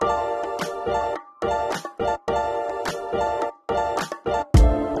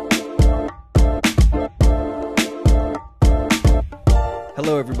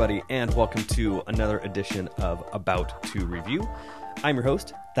Hello, everybody, and welcome to another edition of About to Review. I'm your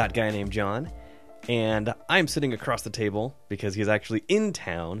host, that guy named John, and I'm sitting across the table because he's actually in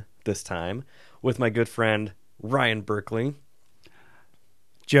town this time with my good friend Ryan Berkeley.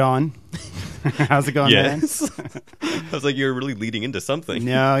 John, how's it going, yes. I was like, you're really leading into something.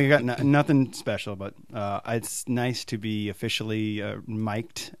 No, you got nothing special, but it's nice to be officially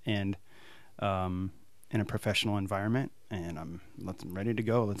mic'd and in a professional environment, and I'm ready to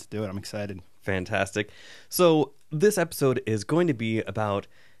go. Let's do it. I'm excited. Fantastic. So this episode is going to be about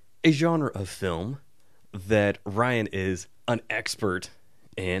a genre of film that Ryan is an expert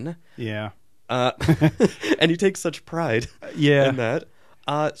in. Yeah. And he takes such pride in that.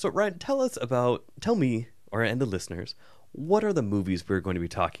 So Ryan, tell me, and the listeners, what are the movies we're going to be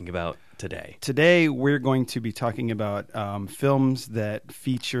talking about today? Today we're going to be talking about films that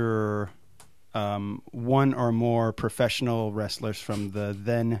feature one or more professional wrestlers from the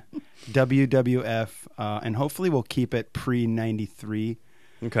then WWF, and hopefully we'll keep it pre-93.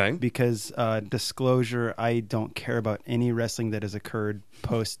 Okay. Because, disclosure, I don't care about any wrestling that has occurred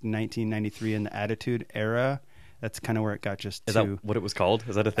post-1993 in the Attitude Era. That's kind of where it got just Is that what it was called?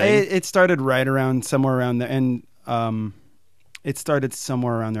 Is that a thing? It started somewhere around there, and it started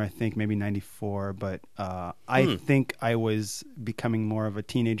somewhere around there, I think, maybe 94, but I think I was becoming more of a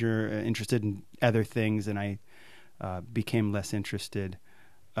teenager, interested in other things, and I became less interested.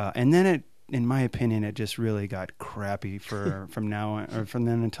 And then in my opinion, it just really got crappy from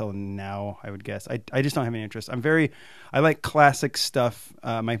then until now, I would guess. I just don't have any interest. I like classic stuff.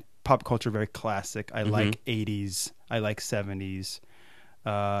 My pop culture, very classic. I like 80s. I like 70s.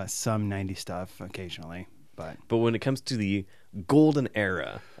 Some 90s stuff occasionally. But when it comes to the golden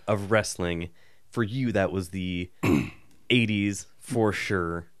era of wrestling, for you, that was the 80s for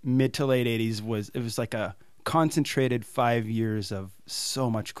sure. Mid to late 80s was like a concentrated 5 years of so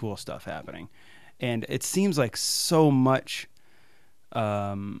much cool stuff happening. And it seems like so much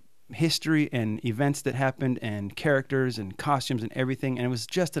history and events that happened and characters and costumes and everything. And it was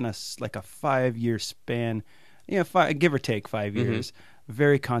just in a 5-year span, give or take 5 years.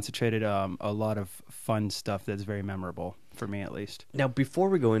 Very concentrated, a lot of fun stuff that's very memorable, for me at least. Now, before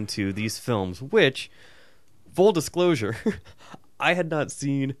we go into these films, which, full disclosure, I had not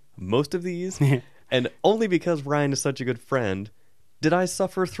seen most of these, and only because Ryan is such a good friend, did I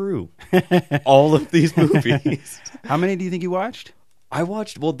suffer through all of these movies. How many do you think you watched? I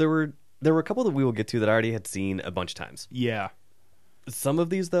watched, there were a couple that we will get to that I already had seen a bunch of times. Yeah. Some of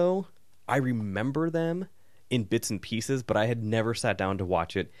these, though, I remember them in bits and pieces, but I had never sat down to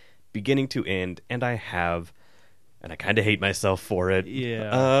watch it beginning to end, and I have, and I kind of hate myself for it.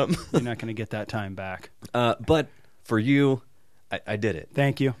 Yeah, you're not going to get that time back. But for you, I did it.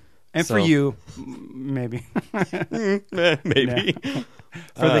 Thank you. And for you, maybe. Maybe.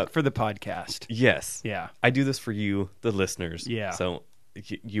 For the podcast. Yes. Yeah. I do this for you, the listeners. Yeah. So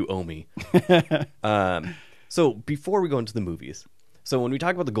you owe me. So before we go into the movies, so when we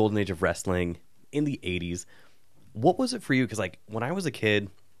talk about the golden age of wrestling in the 80s, what was it for you? Because when I was a kid,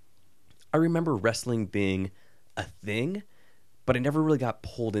 I remember wrestling being a thing, but I never really got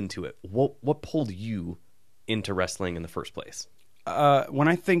pulled into it. What pulled you into wrestling in the first place? When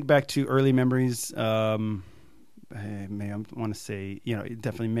I think back to early memories, I want to say,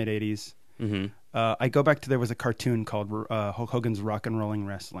 definitely mid 80s. I go back to, there was a cartoon called Hulk Hogan's Rock and Rolling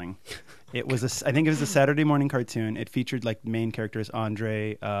Wrestling. I think it was a Saturday morning cartoon. It featured main characters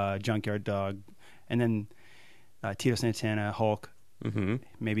Andre, Junkyard Dog, and then Tito Santana, Hulk.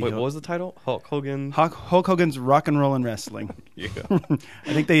 Maybe. Wait, what was the title? Hulk Hogan's Rock and Roll and Wrestling. Yeah.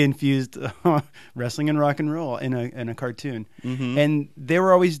 I think they infused wrestling and rock and roll in a cartoon, and they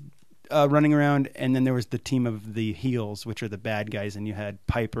were always running around. And then there was the team of the heels, which are the bad guys, and you had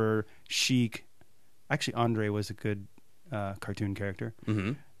Piper, Sheik. Actually, Andre was a good cartoon character.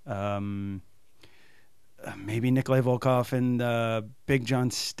 Maybe Nikolai Volkov and Big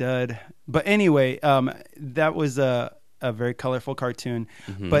John Studd. But anyway, that was a very colorful cartoon.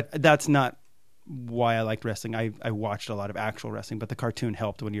 But that's not why I liked wrestling. I watched a lot of actual wrestling, but the cartoon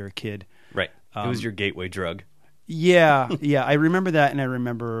helped when you were a kid. Right. It was your gateway drug. Yeah. I remember that, and I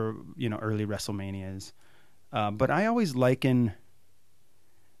remember early WrestleManias. But I always liken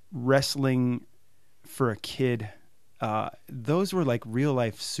wrestling for a kid. Those were like real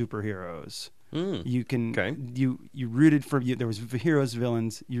life superheroes. You can you rooted for you. There was heroes,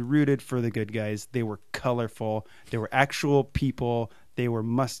 villains. You rooted for the good guys. They were colorful. They were actual people. They were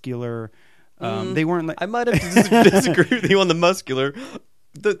muscular. They weren't like. I might have disagree with you on the muscular.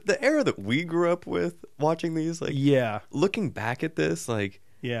 The era that we grew up with watching these, looking back at this,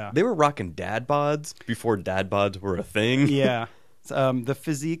 they were rocking dad bods before dad bods were a thing. Yeah. The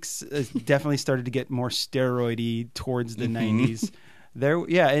physiques definitely started to get more steroidy towards the 90s. There,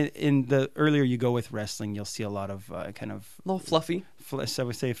 yeah, in the earlier you go with wrestling, you'll see a lot of kind of A little fluffy. I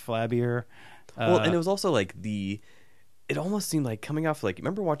would say flabbier. Well, and it was also like it almost seemed like coming off like,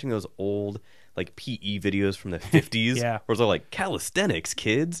 remember watching those old like PE videos from the 50s? Yeah. Where it's all like calisthenics,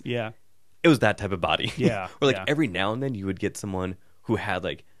 kids. Yeah, It was that type of body. Yeah, Or like yeah. every now and then you would get someone who had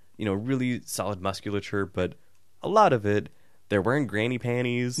like, really solid musculature, but a lot of it, they're wearing granny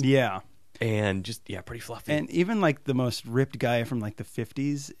panties yeah. and just, pretty fluffy. And even like the most ripped guy from like the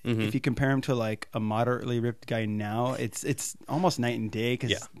 50s, if you compare him to like a moderately ripped guy now, it's almost night and day.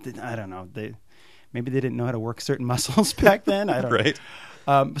 Because I don't know, maybe they didn't know how to work certain muscles back then. I don't right.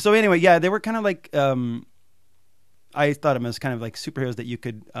 know. So anyway, yeah, they were kind of like I thought of them as kind of like superheroes that you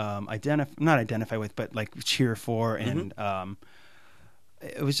could not identify with, but like cheer for, and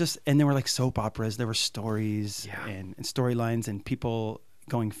it was just, and they were like soap operas. There were stories and storylines, and people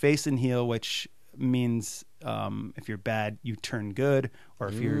going face and heel, which means if you're bad, you turn good, or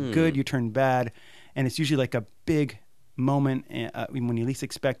if you're good, you turn bad. And it's usually like a big moment when you least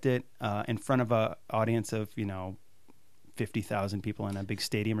expect it, in front of a audience of 50,000 people in a big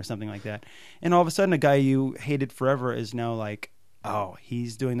stadium or something like that. And all of a sudden, a guy you hated forever is now like, oh,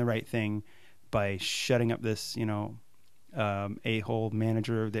 he's doing the right thing by shutting up this a-hole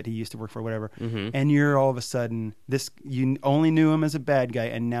manager that he used to work for, whatever. And you're all of a sudden, you only knew him as a bad guy,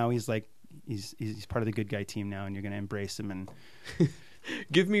 and now he's like, he's part of the good guy team now, and you're going to embrace him. And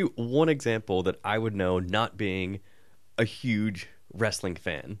Give me one example that I would know, not being a huge wrestling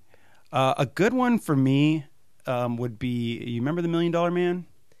fan. A good one for me would be, you remember the $1 Million Man,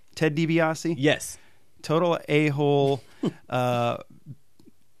 Ted DiBiase? Yes. Total a-hole,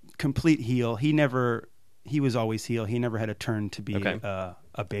 complete heel. He was always heel. He never had a turn to be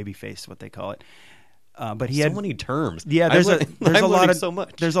a baby face, what they call it. But he had so many terms. Yeah, there's a lot of so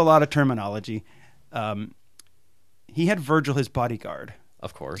much. There's a lot of terminology. He had Virgil, his bodyguard.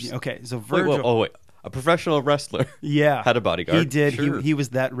 Of course. Okay, so Virgil. Wait. A professional wrestler. Yeah, had a bodyguard. He did. Sure. He was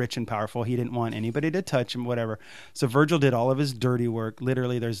that rich and powerful. He didn't want anybody to touch him, whatever. So Virgil did all of his dirty work.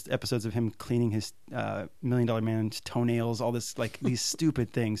 Literally, there's episodes of him cleaning his $1 Million Man's toenails, all this, like these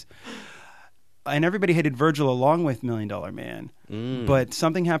stupid things. And everybody hated Virgil along with $1 Million Man. But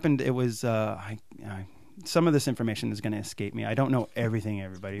something happened. It was some of this information is going to escape me. I don't know everything,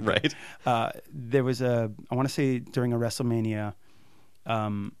 everybody. But, right. There was I want to say during a WrestleMania,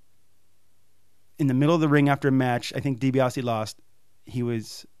 in the middle of the ring after a match, I think DiBiase lost. He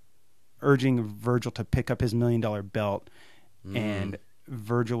was urging Virgil to pick up his $1 Million belt, and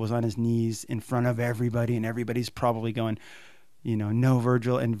Virgil was on his knees in front of everybody, and everybody's probably going, no,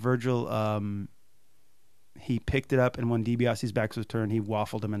 Virgil. And Virgil, he picked it up, and when DiBiase's back was turned, he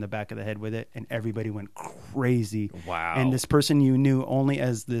waffled him in the back of the head with it, and everybody went crazy. Wow. And this person you knew only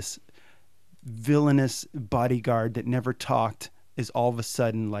as this villainous bodyguard that never talked is all of a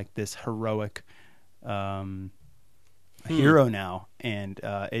sudden like this heroic hero now, and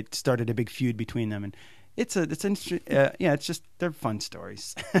it started a big feud between them, and it's just, they're fun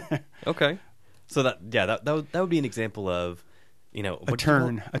stories. Okay, so that would be an example of a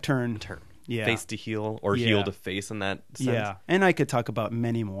turn, yeah, face to heel or heel to face in that sense. Yeah, and I could talk about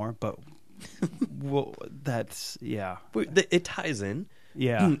many more, but that's it ties in.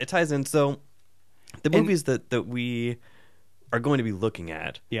 Yeah, it ties in. So the movies that we are going to be looking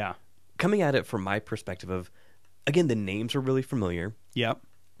at, coming at it from my perspective of, again, the names are really familiar. Yep.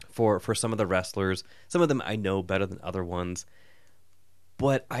 For some of the wrestlers, some of them I know better than other ones,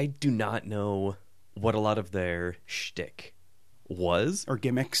 but I do not know what a lot of their shtick was, or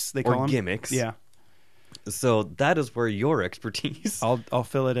gimmicks they call them. Gimmicks. Yeah. So that is where your expertise I'll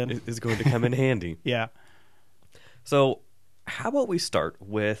fill it in. is going to come in handy. Yeah. So how about we start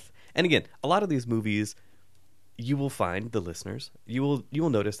with, and again, a lot of these movies, you will find, the listeners, you will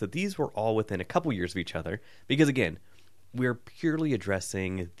notice that these were all within a couple years of each other, because again, we're purely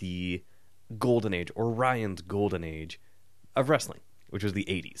addressing the golden age, or Ryan's golden age of wrestling, which was the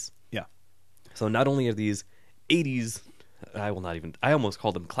 80s. Yeah. So not only are these 80s, I almost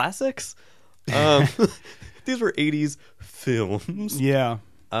called them classics. These were 80s films. Yeah.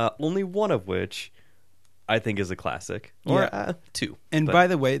 Only one of which I think is a classic, or two. And by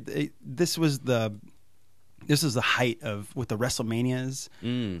the way, this is the height of with the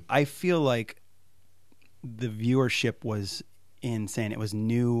WrestleManias. I feel like the viewership was insane. It was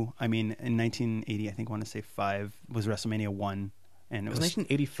new. I mean, in 1980, I think I want to say 5 was WrestleMania 1. And it was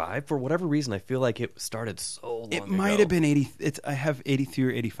 1985 for whatever reason. I feel like it started so long ago. It might have been 80. I have 83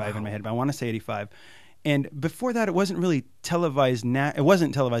 or 85 in my head, but I want to say 85. And before that, it wasn't really televised. It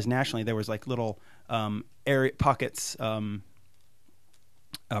wasn't televised nationally. There was like little area pockets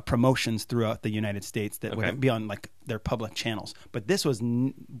promotions throughout the United States that Okay. would be on like their public channels. But this was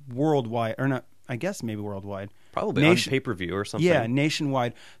worldwide, or not? I guess maybe worldwide. Probably on pay-per-view or something. Yeah,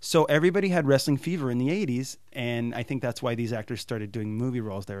 nationwide. So everybody had wrestling fever in the 80s, and I think that's why these actors started doing movie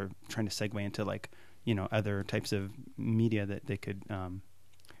roles. They were trying to segue into like, you know, other types of media that they could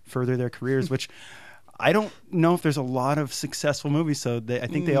further their careers, which I don't know if there's a lot of successful movies, so I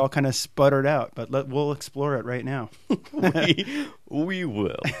think they all kind of sputtered out, but we'll explore it right now. we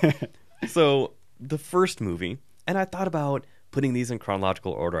will. So the first movie, and I thought about putting these in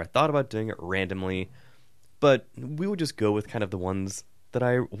chronological order. I thought about doing it randomly, but we would just go with kind of the ones that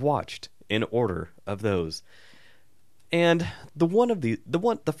I watched in order of those. And the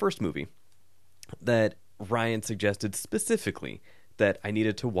first movie that Ryan suggested specifically that I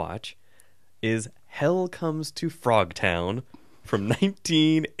needed to watch is Hell Comes to Frogtown from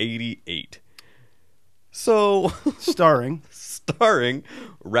 1988. So, Starring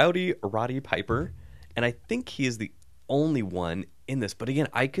Rowdy Roddy Piper, and I think he is the only one in this. But again,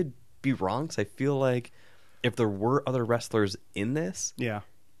 I could be wrong, because I feel like if there were other wrestlers in this, Yeah.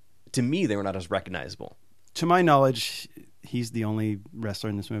 to me, they were not as recognizable. To my knowledge, he's the only wrestler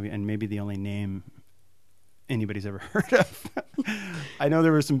in this movie, and maybe the only name anybody's ever heard of. I know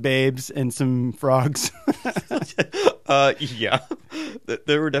there were some babes and some frogs. Yeah.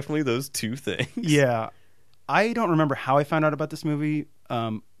 There were definitely those two things. Yeah. I don't remember how I found out about this movie,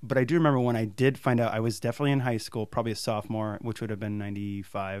 but I do remember when I did find out. I was definitely in high school, probably a sophomore, which would have been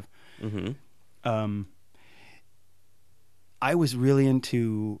 95. Mm-hmm. I was really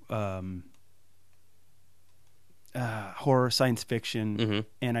into horror, science fiction, Mm-hmm.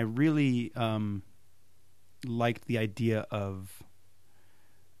 and I really liked the idea of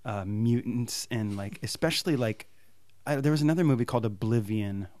mutants, and like especially like there was another movie called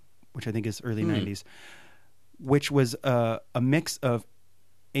Oblivion, which I think is early 90s, which was a mix of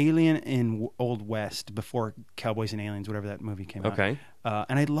Alien and Old West before Cowboys and Aliens, whatever that movie came out. Okay.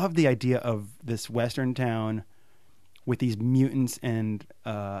 And I love the idea of this Western town with these mutants and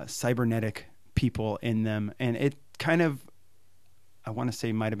cybernetic people in them. And it kind of, I want to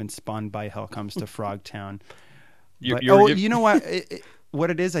say, might have been spawned by Hell Comes to Frogtown. You know what? What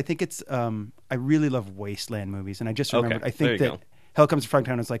it is, I think it's, I really love wasteland movies. And I just remembered, Okay, I think there you that go. Hell Comes to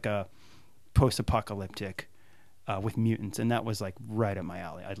Frogtown is like a post-apocalyptic with mutants. And that was like right up my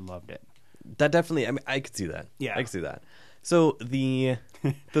alley. I loved it. That definitely, I mean, I could see that. Yeah. I could see that. So the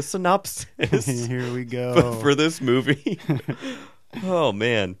synopsis Here we go. for this movie. Oh,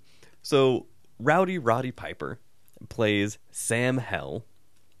 man. So Rowdy Roddy Piper plays Sam Hell,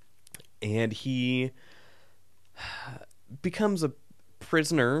 and he becomes a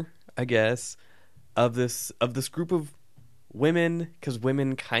prisoner, I guess, of this group of women, because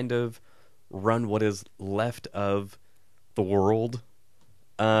women kind of run what is left of the world.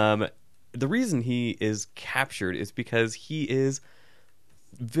 The reason he is captured is because he is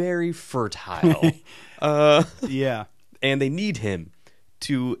very fertile. Yeah. And they need him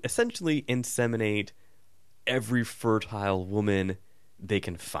to essentially inseminate every fertile woman they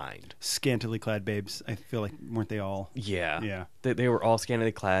can find. Scantily clad babes. I feel like, weren't they all? Yeah. Yeah. They were all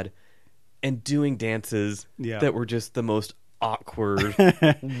scantily clad and doing dances Yeah. that were just the most awkward,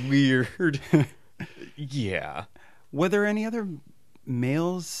 weird. Yeah. Were there any other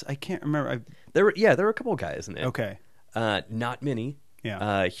males? I can't remember. There were a couple of guys in it. Okay. Not many.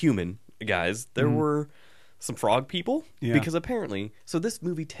 Yeah. Human guys. There were some frog people. Yeah. Because apparently, so this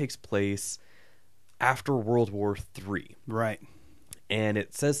movie takes place after World War III. Right. And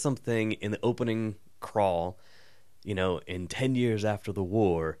it says something in the opening crawl, in 10 years after the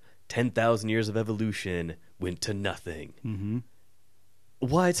war, 10,000 years of evolution went to nothing. Mm-hmm.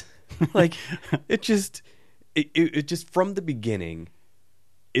 What? Like, it just from the beginning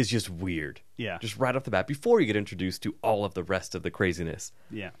is just weird. Yeah. Just right off the bat, before you get introduced to all of the rest of the craziness.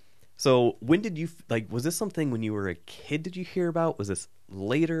 Yeah. So when did you, was this something when you were a kid did you hear about? Was this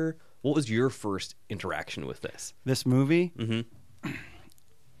later? What was your first interaction with this? This movie, Mm-hmm.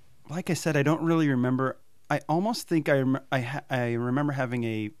 like I said, I don't really remember. I almost think I remember having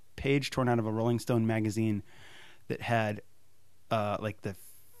a page torn out of a Rolling Stone magazine that had like the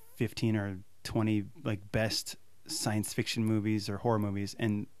 15 or 20 like best science fiction movies or horror movies,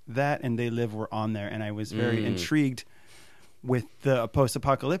 and that and They Live were on there, and I was very intrigued with the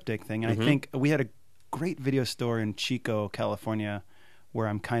post-apocalyptic thing. And I think we had a great video store in Chico, California, where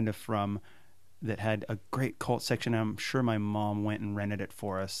I'm kind of from, that had a great cult section. I'm sure my mom went and rented it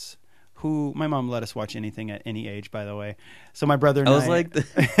for us. My mom let us watch anything at any age, by the way. So my brother and I... I was like,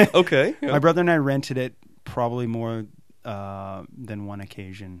 okay. Yeah. My brother and I rented it probably more than one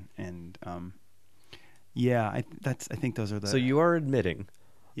occasion. And I think those are the... So you are admitting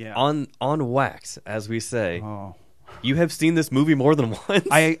Yeah. On wax, as we say. Oh. You have seen this movie more than once.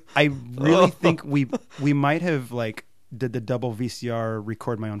 I really think we might have like did the double VCR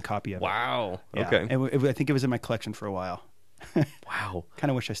record my own copy of it. Wow. Yeah. Okay. I think it was in my collection for a while. Wow. Kind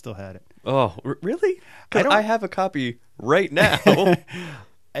of wish I still had it. Oh, really? I Because don't- I have a copy right now.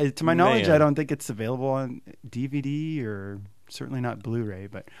 To my knowledge, Man. I don't think it's available on DVD or certainly not Blu-ray.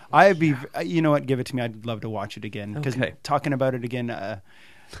 But I'd be, you know what? Give it to me. I'd love to watch it again. Because Okay. talking about it again,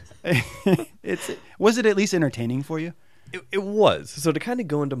 was it at least entertaining for you? It was. So to kind of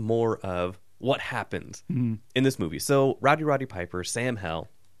go into more of what happens in this movie. So Roddy Piper, Sam Hell,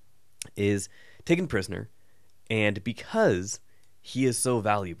 is taken prisoner, and because he is so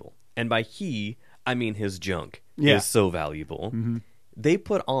valuable, and by he, I mean his junk Yeah. is so valuable, they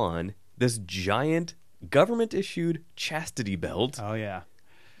put on this giant government-issued chastity belt Oh yeah.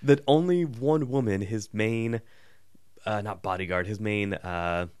 that only one woman, his main, not bodyguard, his main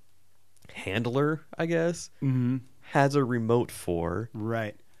handler, I guess, has a remote for.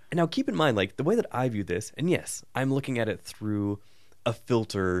 Right. And now keep in mind, like, the way that I view this, and yes, I'm looking at it through a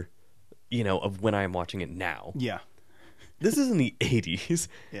filter, of when I'm watching it now. Yeah. This is in the 80s,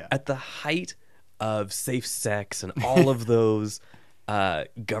 Yeah. at the height of safe sex and all of those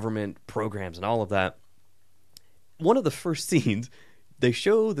government programs and all of that. One of the first scenes, they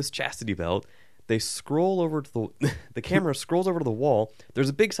show this chastity belt. They scroll over to the camera scrolls over to the wall. There's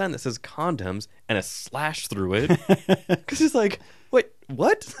a big sign that says condoms and a slash through it. Because it's like, wait,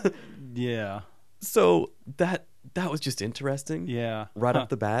 what? Yeah. So that was just interesting. Yeah. Right Huh. off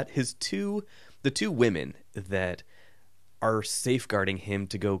the bat, the two women that are safeguarding him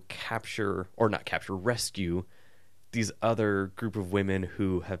to go rescue these other group of women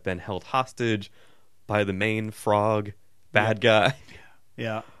who have been held hostage by the main frog bad guy.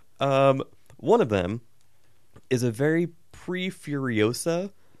 Yeah. One of them is a very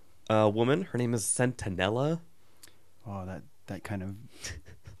pre-Furiosa woman. Her name is Sentinella. Oh, that kind of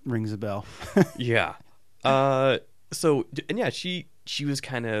rings a bell. Yeah. She was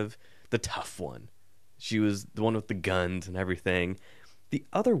kind of the tough one. She was the one with the guns and everything. The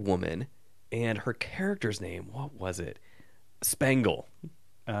other woman, and her character's name, what was it? Spangle.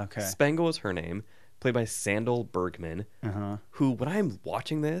 Okay. Spangle is her name, played by Sandal Bergman, Uh-huh. who, when I'm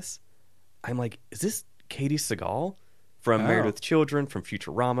watching this, I'm like, is this Katie Seagal from Married Oh. with Children, from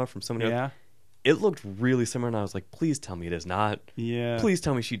Futurama, from so many other... Yeah. It looked really similar, and I was like, please tell me it is not. Yeah. Please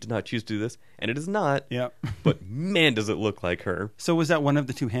tell me she did not choose to do this. And it is not. Yep. But man, does it look like her. So was that one of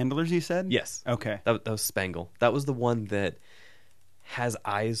the two handlers you said? Yes. Okay. That was Spangle. That was the one that has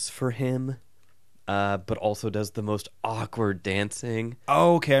eyes for him, but also does the most awkward dancing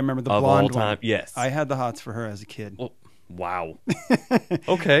Oh, okay. I remember the of blonde all time. one. Yes. I had the hots for her as a kid. Well, wow.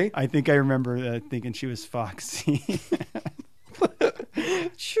 Okay. I think I remember thinking she was Foxy.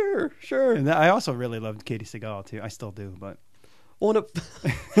 Sure. And I also really loved Katie Seagal too. I still do, but Well, no,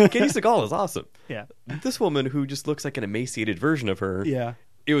 Katie Seagal is awesome. yeah. This woman who just looks like an emaciated version of her. Yeah.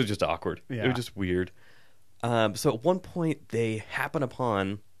 It was just awkward. It Yeah. was just weird. So at one point, they happen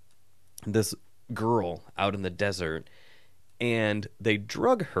upon this girl out in the desert, and they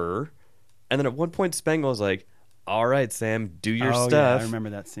drug her. And then at one point, Spangle was like, "All right, Sam, do your Oh, stuff." yeah, I remember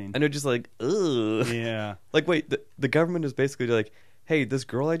that scene. And they're just like, "Ugh." Yeah. Like, wait, the government is basically like, "Hey, this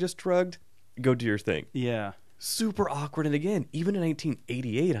girl I just drugged, go do your thing." Yeah. Super awkward. And again, even in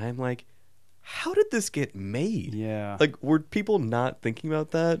 1988, I'm like, how did this get made? Yeah. Like, were people not thinking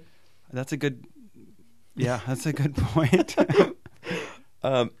about that? That's a good point.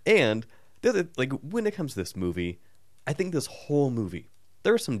 And the other, like, when it comes to this movie, I think this whole movie,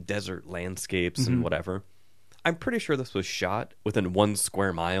 there are some desert landscapes and whatever. I'm pretty sure this was shot within 1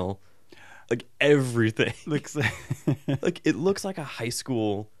 square mile. Like, everything. Looks like Like, it looks like a high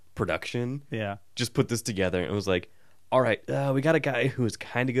school production. yeah. Just put this together and was like, all right, we got a guy who is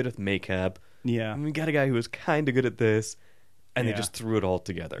kind of good with makeup. Yeah. And we got a guy who is kind of good at this. And Yeah. they just threw it all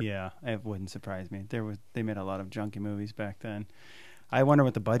together. Yeah, it wouldn't surprise me. They made a lot of junky movies back then. I wonder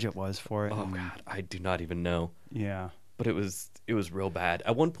what the budget was for it. Oh, God, I do not even know. Yeah. But it was real bad.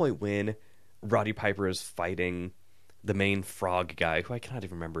 At one point when Roddy Piper is fighting the main frog guy, who I cannot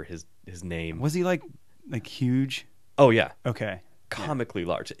even remember his name. Was he like huge? Oh, yeah. Okay. Comically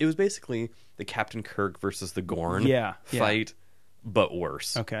large. It was basically the Captain Kirk versus the Gorn Yeah, yeah. fight, but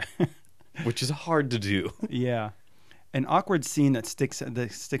worse, Okay. which is hard to do. Yeah. An awkward scene that sticks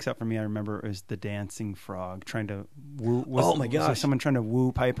out for me, I remember, is the dancing frog trying to woo. Oh my Was there gosh. someone trying to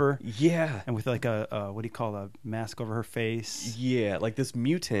woo Piper, Yeah. and with like a what do you call a mask over her face? Yeah, like this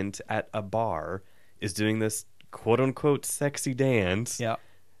mutant at a bar is doing this quote-unquote sexy dance. Yeah.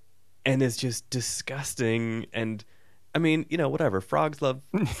 And it's just disgusting, and I mean, whatever. Frogs love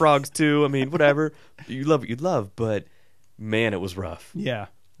frogs too. I mean, whatever. You love what you love, but man, it was rough. Yeah.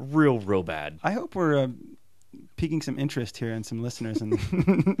 Real bad. I hope we're piquing some interest here in some listeners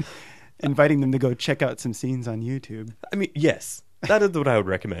and inviting them to go check out some scenes on YouTube. I mean, yes, that is what I would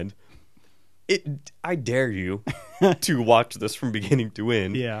recommend. I dare you to watch this from beginning to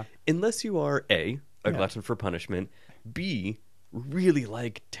end. Yeah. Unless you are A, glutton for punishment, B, really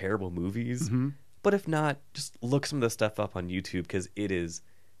like terrible movies. Mm-hmm. But if not, just look some of the stuff up on YouTube because it is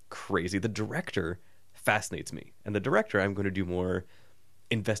crazy. The director fascinates me. And the director I'm going to do more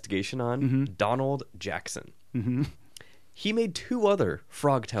investigation on, Donald Jackson. Mm-hmm. He made 2 other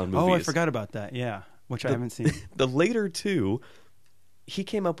Frogtown movies. Oh, I forgot about that. Yeah, which I haven't seen. The later 2, he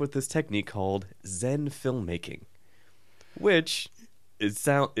came up with this technique called Zen filmmaking, which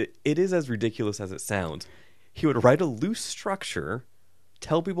it is as ridiculous as it sounds. He would write a loose structure,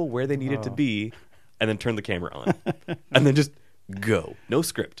 tell people where they needed to be, and then turn the camera on, and then just go. No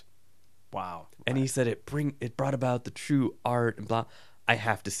script. Wow. And he said it brought about the true art and blah. I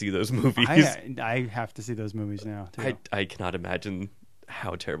have to see those movies. I have to see those movies now, too. I cannot imagine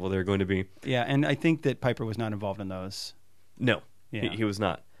how terrible they're going to be. Yeah, and I think that Piper was not involved in those. No, Yeah. he was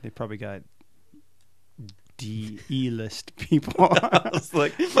not. They probably got E-list people. I was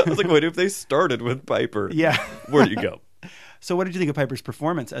like, wait, if they started with Piper, Yeah. where do you go? So what did you think of Piper's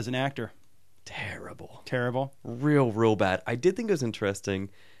performance as an actor? Terrible. Terrible? Real bad. I did think it was interesting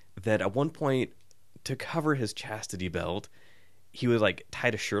that at one point, to cover his chastity belt, he would like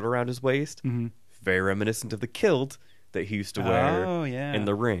tied a shirt around his waist, very reminiscent of the kilt that he used to wear in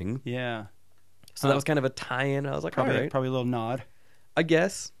the ring. Yeah. So that was kind of a tie-in. I was like, all right. Probably a little nod. I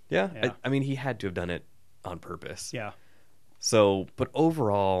guess. Yeah. Yeah. I mean, he had to have done it on purpose. Yeah. So, but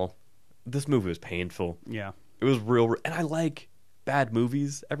overall, this movie was painful. Yeah. It was real, and I like bad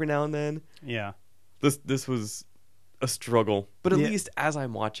movies every now and then. Yeah. This was a struggle, but at Yeah. least as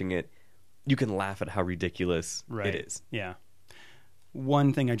I'm watching it, you can laugh at how ridiculous it is. Yeah.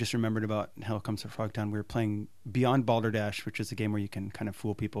 One thing I just remembered about Hell Comes to Frogtown, we were playing Beyond Balderdash, which is a game where you can kind of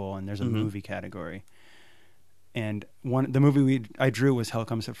fool people, and there's a movie category. And the movie I drew was Hell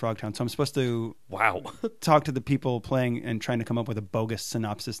Comes to Frogtown, so I'm supposed to talk to the people playing and trying to come up with a bogus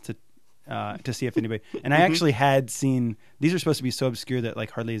synopsis to see if anybody. And I actually had seen these are supposed to be so obscure that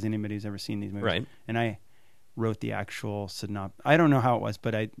like hardly has anybody's ever seen these movies. Right. And I wrote the actual synopsis. I don't know how it was,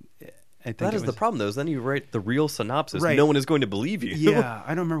 but I think that is the problem, though. Is then you write the real synopsis. Right. No one is going to believe you. Yeah,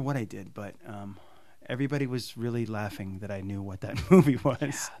 I don't remember what I did, but everybody was really laughing that I knew what that movie was.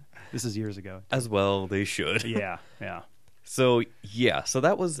 Yeah. This is years ago. As well, they should. Yeah. So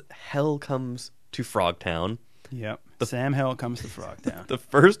that was Hell Comes to Frogtown. Yep. Sam Hell Comes to Frogtown. The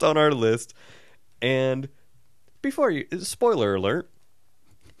first on our list. And spoiler alert,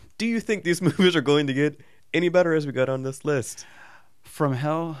 do you think these movies are going to get any better as we go down this list? From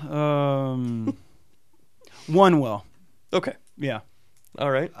Hell, one will. Okay. Yeah.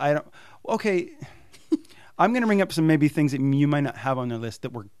 All right. Okay. I'm going to bring up some maybe things that you might not have on the list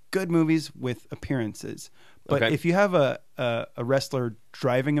that were good movies with appearances. But if you have a wrestler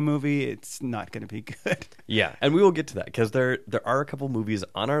driving a movie, it's not going to be good. Yeah, and we will get to that because there are a couple movies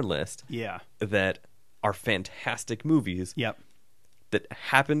on our list that are fantastic movies that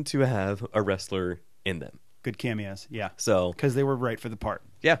happen to have a wrestler in them. Good cameos, yeah. So because they were right for the part.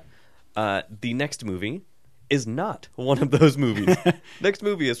 Yeah. The next movie is not one of those movies. Next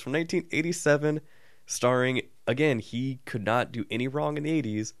movie is from 1987, starring, again, he could not do any wrong in the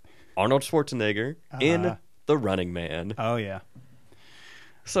 80s, Arnold Schwarzenegger in The Running Man. Oh, yeah.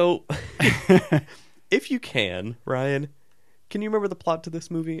 So, if you can, Ryan, can you remember the plot to this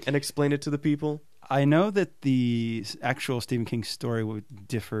movie and explain it to the people? I know that the actual Stephen King story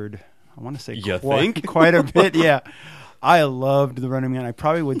differed, I want to say quite a bit. Yeah. I loved The Running Man. I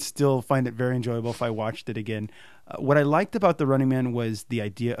probably would still find it very enjoyable if I watched it again. What I liked about The Running Man was the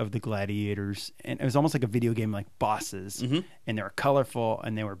idea of the gladiators. And it was almost like a video game, like bosses. Mm-hmm. And they were colorful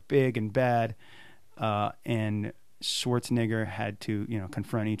and they were big and bad. And Schwarzenegger had to,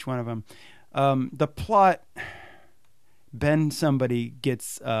 confront each one of them. The plot, somebody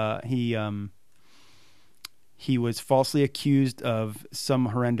gets, he was falsely accused of some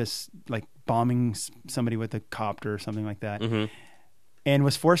horrendous, like bombing somebody with a copter or something like that, and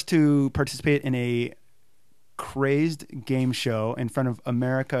was forced to participate in a crazed game show in front of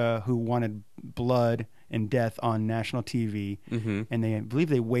America who wanted blood and death on national TV. And I believe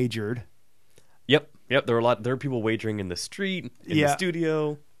they wagered. Yep. There were people wagering in the street, in the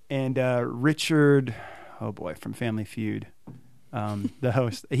studio. And Richard, from Family Feud, the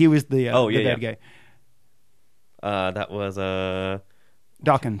host, he was the bad guy. That was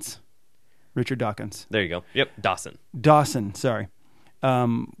Dawkins. Richard Dawkins. There you go. Yep, Dawson. Dawson, sorry,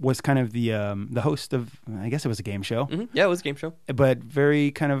 was kind of the host of, I guess it was a game show, Yeah, it was a game show. but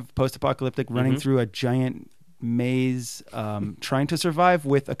very kind of post-apocalyptic, running Mm-hmm. through a giant maze, trying to survive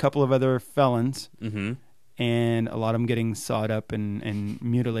with a couple of other felons, Mm-hmm. and a lot of them getting sawed up and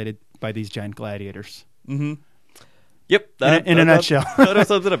mutilated by these giant gladiators. Mm-hmm. Yep. In a nutshell. That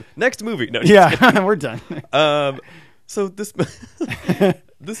sums it up. Next movie. No, Yeah, we're done. So this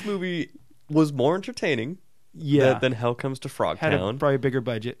this movie was more entertaining Yeah, than Hell Comes to had a Frogtown. probably bigger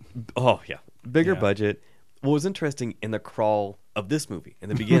budget. Oh yeah, bigger Yeah. budget. What was interesting in the crawl of this movie in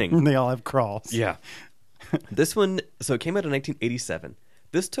the beginning? They all have crawls. Yeah, this one. So it came out in 1987.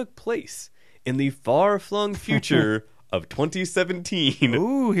 This took place in the far-flung future of 2017.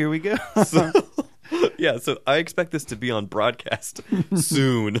 Ooh, here we go. So, yeah, so I expect this to be on broadcast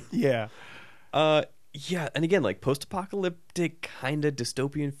soon. Yeah. Yeah, and again, like post-apocalyptic kind of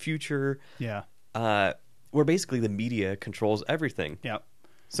dystopian future, Yeah. where basically the media controls everything. Yeah.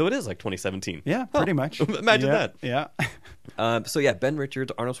 So it is like 2017. Yeah, Huh. pretty much. Imagine Yeah, that. Yeah. So yeah, Ben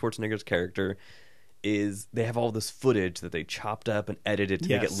Richards, Arnold Schwarzenegger's character, they have all this footage that they chopped up and edited to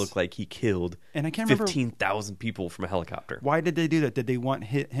make it Yes. look like he killed And I can't remember 15,000 people from a helicopter. why did they do that? Did they want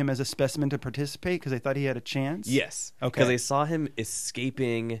him as a specimen to participate because they thought he had a chance? Yes. Okay. Because they saw him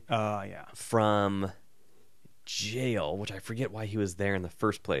escaping Yeah. from jail, which I forget why he was there in the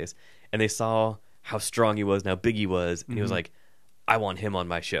first place. And they saw how strong he was and how big he was. And he was like, I want him on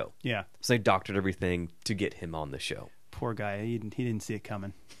my show. Yeah. So they doctored everything to get him on the show. Poor guy. He didn't see it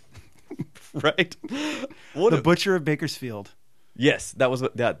coming. Right? What The a- Butcher of Bakersfield. Yes, that was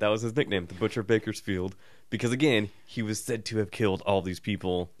his nickname, the Butcher of Bakersfield. Because again, he was said to have killed all these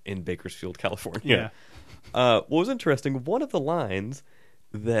people in Bakersfield, California. What was interesting, one of the lines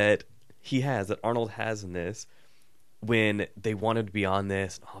that Arnold has in this, when they wanted to be on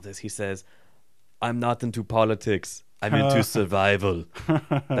this and all this, he says, I'm not into politics, I'm into survival.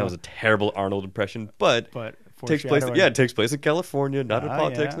 That was a terrible Arnold impression, but takes place foreshadowing. it takes place in California, not in Ah,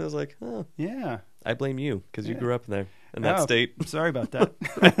 politics. yeah. And I was like, oh, Yeah. I blame you because you Yeah. grew up in that Oh, state. I'm sorry about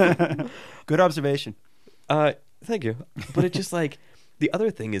that. Good observation. Thank you. But it's just like, the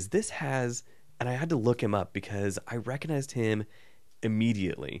other thing is this has, and I had to look him up because I recognized him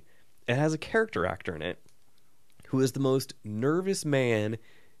immediately. It has a character actor in it who is the most nervous man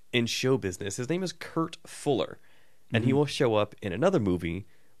in show business. His name is Kurt Fuller, and he will show up in another movie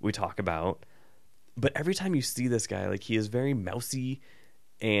we talk about. But every time you see this guy, like, he is very mousy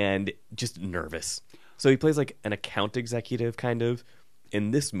and just nervous. So he plays like an account executive kind of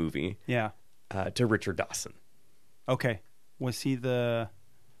in this movie Yeah. to Richard Dawson. Okay. Was he the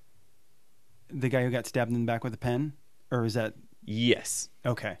guy who got stabbed in the back with a pen? Or is that... Yes.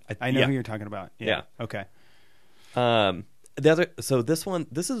 Okay. I- I know yeah. who you're talking about. Yeah. Okay.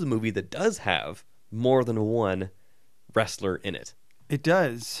 This is a movie that does have more than one wrestler in it. It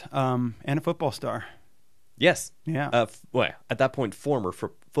does. And a football star. Yes. Yeah. Well, at that point, former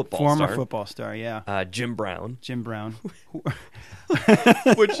football Former star. football star, yeah. Jim Brown, Jim Brown.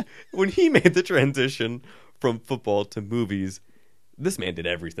 which when he made the transition from football to movies, this man did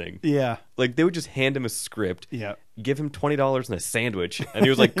everything. Yeah. Like, they would just hand him a script, Yeah. give him $20 and a sandwich, and he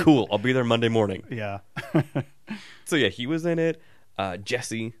was like, cool, I'll be there Monday morning. Yeah. So yeah, he was in it.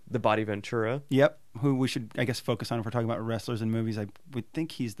 Jesse, the Body Ventura. Yep. Who we should, I guess, focus on if we're talking about wrestlers in movies. I would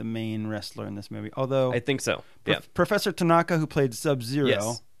think he's the main wrestler in this movie. Although I think so. Yeah. Professor Tanaka, who played Sub-Zero,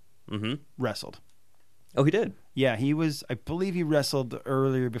 Yes. Mm-hmm. wrestled. Oh, he did. Yeah, he was, I believe he wrestled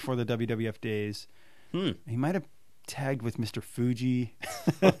earlier before the WWF days. He might have tagged with Mr. Fuji.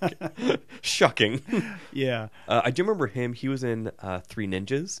 Shocking. Yeah, I do remember him. He was in Three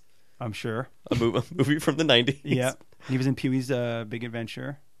Ninjas, I'm sure. a movie from the 90s. Yeah. He was in Pee-wee's Big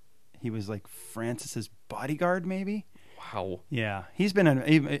Adventure. He was like Francis's bodyguard, maybe. Wow. Yeah, he's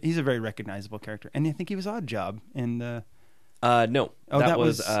a very recognizable character, and I think he was Odd Job in the. No. Oh, that that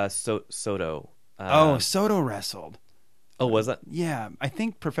was was- Soto. Soto wrestled. Oh, was that? Yeah, I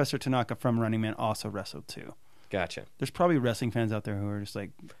think Professor Tanaka from Running Man also wrestled too. Gotcha. There's probably wrestling fans out there who are just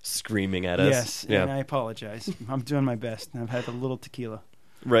like, Screaming at us. yes, Yeah. and I apologize. I'm doing my best, and I've had a little tequila.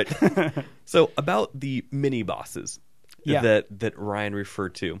 Right. So about the mini bosses Yeah. that Ryan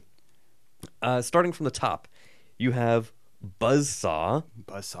referred to. Starting from the top, you have Buzzsaw.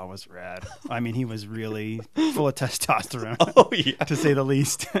 Buzzsaw was rad. I mean, he was really full of testosterone, Oh yeah. to say the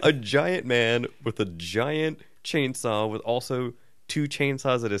least. A giant man with a giant chainsaw with also two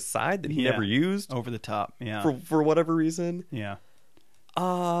chainsaws at his side that he Yeah. never used Over the top, yeah, for whatever reason. yeah.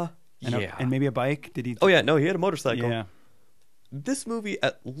 Yeah. And maybe a bike. Did he? Oh yeah, no, he had a motorcycle. yeah, This movie,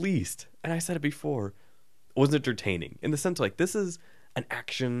 at least, and I said it before, was entertaining in the sense like this is an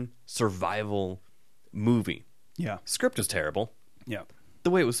action survival movie. Yeah. Script was terrible. Yeah. The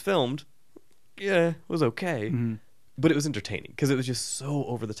way it was filmed, yeah, it was okay. Mm-hmm. But it was entertaining because it was just so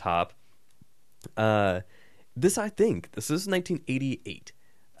over the top. This is 1988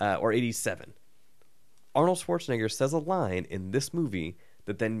 or 87. Arnold Schwarzenegger says a line in this movie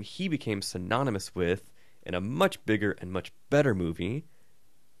that then he became synonymous with in a much bigger and much better movie,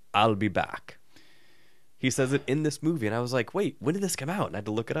 I'll Be Back. He says it in this movie, and I was like, wait, when did this come out? And I had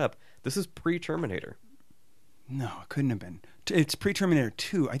to look it up. This is pre-Terminator. No, it couldn't have been. It's pre-Terminator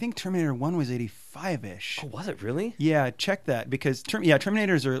 2. I think Terminator 1 was 85-ish. Oh, was it really? Yeah, check that because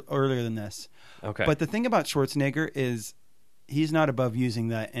Terminators are earlier than this. Okay. But the thing about Schwarzenegger is he's not above using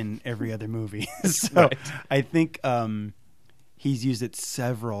that in every other movie. So Right. I think he's used it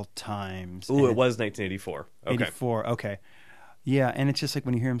several times. Ooh, it was 1984. Okay. 84. Okay. Yeah, and it's just like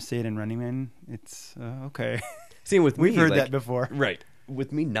when you hear him say it in Running Man, it's okay. See, with me, We've heard like, that before. Right.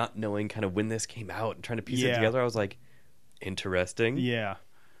 With me not knowing kind of when this came out and trying to piece it Yeah. together, I was like, interesting. Yeah.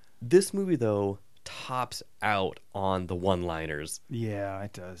 This movie, though, tops out on the one-liners. Yeah,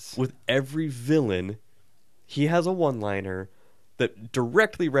 it does. With every villain, he has a one-liner that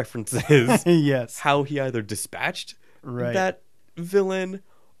directly references Yes. how he either dispatched Right. that villain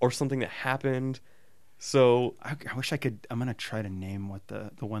or something that happened. So, I wish I could. I'm going to try to name what the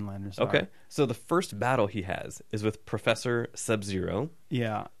one-liners are. okay. So the first battle he has is with Professor Sub-Zero,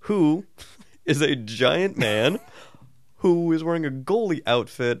 Yeah. who is a giant man who is wearing a goalie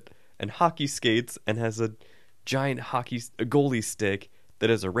outfit and hockey skates and has a giant goalie stick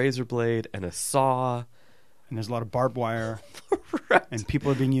that has a razor blade and a saw. And there's a lot of barbed wire, Right. and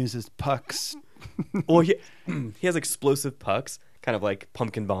people are being used as pucks. Well, he has explosive pucks, kind of like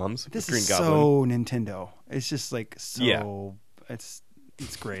pumpkin bombs. This with Green is Goblin. so Nintendo. It's just like so. Yeah. It's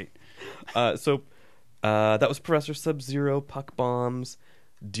great. So that was Professor Sub-Zero, puck bombs.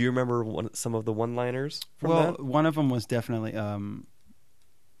 Do you remember some of the one-liners from Well, that? one of them was definitely.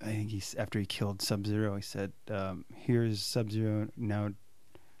 I think after he killed Sub-Zero, he said, "Here's Sub-Zero now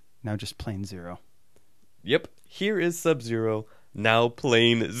just plain zero." Yep. Here is Sub-Zero, now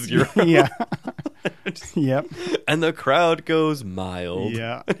plain zero. Yeah. Yep. And the crowd goes mild.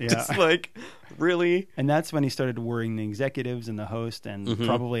 Yeah. Yeah. Just like, really? And that's when he started worrying the executives and the host and Mhm.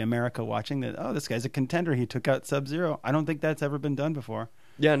 probably America watching that. Oh, this guy's a contender. He took out Sub-Zero. I don't think that's ever been done before.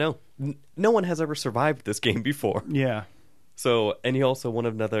 Yeah, no. No one has ever survived this game before. Yeah. So, and he also won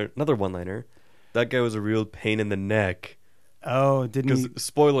another one-liner. That guy was a real pain in the neck. Oh, didn't Because, he?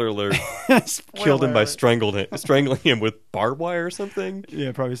 spoiler alert, killed him by strangling him with barbed wire or something.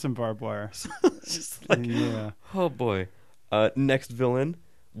 Yeah, probably some barbed wire. It's just like, Yeah. oh boy. Next villain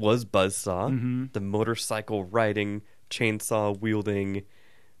was Buzzsaw, Mhm. the motorcycle riding, chainsaw wielding,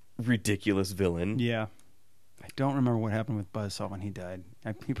 ridiculous villain. Yeah. I don't remember what happened with Buzzsaw when he died.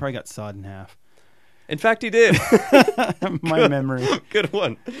 He probably got sawed in half. In fact, he did. My memory. Good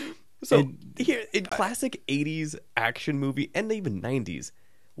one. So And- here in classic 80s action movie and even 90s,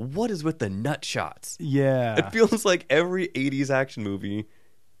 what is with the nut shots? Yeah. It feels like every 80s action movie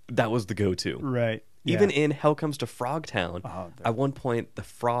that was the go-to. Right. Even Yeah. in Hell Comes to Frogtown, Oh, at one point the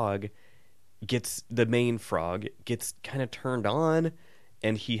main frog gets kind of turned on,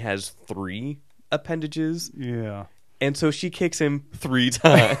 and he has 3 appendages, Yeah. and so she kicks him 3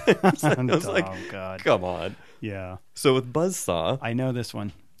 times. I was like, oh, God. come on. Yeah. So with Buzzsaw, I know this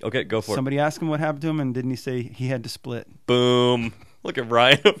one. okay, go for Somebody asked him what happened to him, and didn't he say he had to split? it. Boom. Look at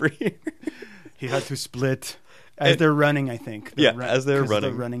Ryan over here. He had to split. As they're running, I think. Yeah, as they're 'cause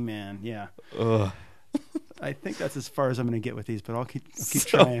running. The running man, yeah. Ugh. I think that's as far as I'm going to get with these, but I'll keep So-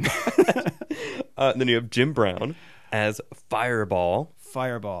 trying. Then you have Jim Brown as Fireball.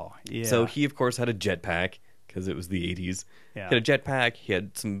 Fireball, yeah. So he, of course, had a jetpack because it was the 80s. Yeah. He had a jetpack. He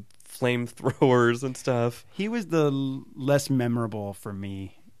had some flamethrowers and stuff. He was the less memorable for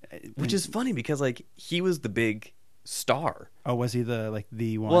me. Which is funny because, like, he was the big star. Oh, was he the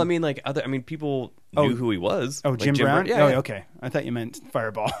one? Well, I mean, people Oh. knew who he was. Oh, Like Jim Brown? Yeah, Oh, yeah. okay. I thought you meant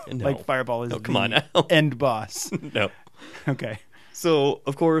Fireball. No. Like Fireball is No, the come on now. end boss. No. Okay. So,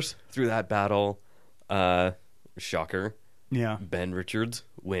 of course, through that battle, shocker, Yeah. Ben Richards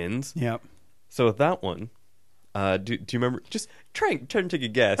wins. Yep. So with that one, do you remember? Just try and take a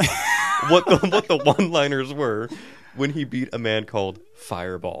guess what the one-liners were when he beat a man called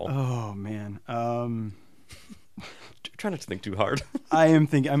Fireball. Oh man. Try not to think too hard. I'm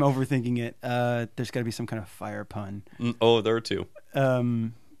overthinking it. There's got to be some kind of fire pun. Oh, there are 2.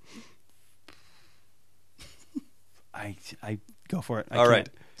 I go for it. All right.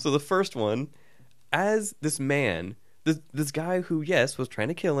 So the first one, as this man, this guy who, yes, was trying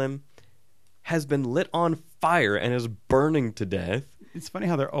to kill him, has been lit on fire and is burning to death. It's funny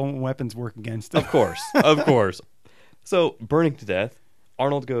how their own weapons work against them. Of course, of course. So, burning to death,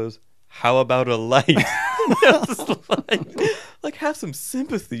 Arnold goes, "How about a light?" Just like, have some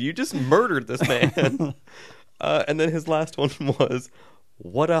sympathy. You just murdered this man. And then his last one was,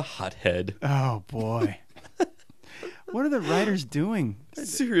 "What a hothead." Oh boy. What are the writers doing?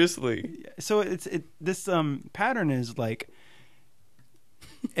 Seriously. So this pattern is like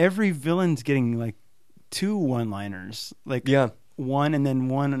every villain's getting like 2 one-liners, like Yeah. one and then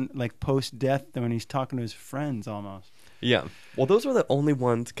one like post-death when he's talking to his friends almost. Yeah. Well, those are the only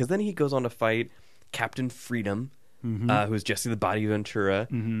ones, because then he goes on to fight Captain Freedom, who's Jesse the Body Ventura,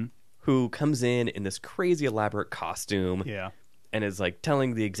 who comes in this crazy elaborate costume Yeah. and is like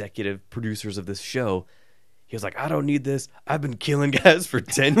telling the executive producers of this show, he was like, "I don't need this. I've been killing guys for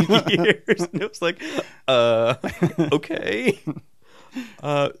 10 years." And it was like, okay.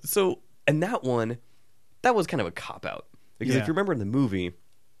 So, and that one, that was kind of a cop-out. Because if you remember in the movie,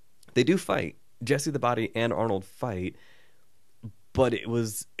 they do fight. Jesse the Body and Arnold fight, but it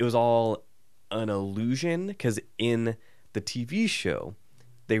was all an illusion, because in the TV show,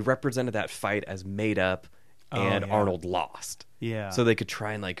 they represented that fight as made up, and Arnold lost. Yeah. So they could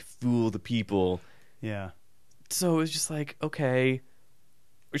try and like fool the people. Yeah. So it was just like, okay,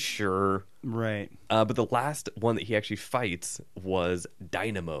 sure. Right. But the last one that he actually fights was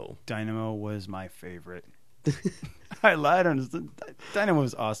Dynamo. Dynamo was my favorite. I lied on this. Dynamo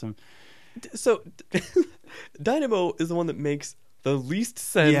was awesome. So Dynamo is the one that makes the least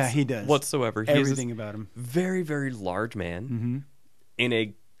sense. Yeah, he does. Whatsoever. Everything about him. Very, very large man in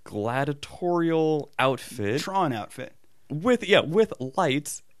a gladiatorial outfit. Tron outfit. With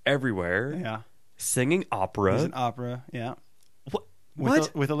lights everywhere. Yeah. Singing opera. He's an opera. Yeah.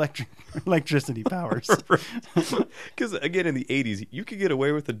 What? With electricity powers. Because again, in the 80s, you could get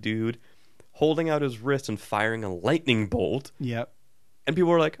away with a dude holding out his wrist and firing a lightning bolt. Yep. And people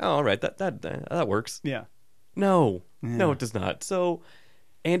were like, "Oh, all right, that works." Yeah. No, Yeah. no, it does not. So,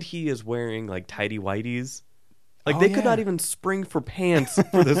 and he is wearing like tidy whities. Like they could not even spring for pants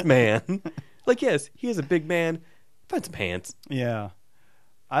for this man. Like, yes, he is a big man. Find some pants. Yeah.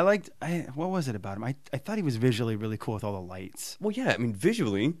 What was it about him? I thought he was visually really cool with all the lights. Well, yeah, I mean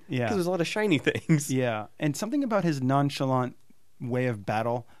visually, Yeah. because there's a lot of shiny things. Yeah. And something about his nonchalant way of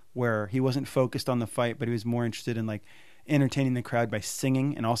battle where he wasn't focused on the fight, but he was more interested in like entertaining the crowd by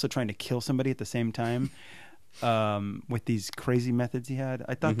singing and also trying to kill somebody at the same time. With these crazy methods he had.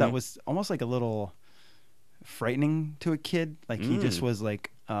 I thought that was almost like a little frightening to a kid. Like he just was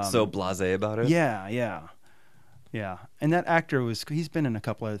like So blasé about it. Yeah, yeah. Yeah. And that actor he's been in a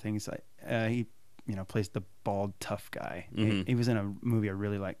couple other things. He plays the bald tough guy. He was in a movie I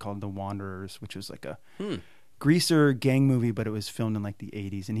really like called The Wanderers, which was like a greaser gang movie, but it was filmed in like the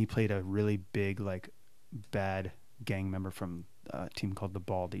 80s, and he played a really big like bad gang member from a team called the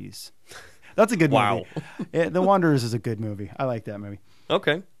Baldies. That's a good movie. Wow. The Wanderers is a good movie. I like that movie.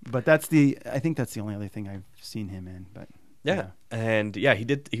 Okay. But I think that's the only other thing I've seen him in, but yeah. And yeah,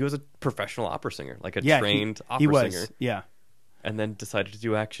 he was a professional opera singer, like a trained opera he was, singer. Yeah. And then decided to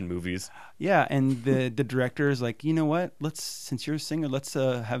do action movies. Yeah, and the director is like, you know what? Since you're a singer, let's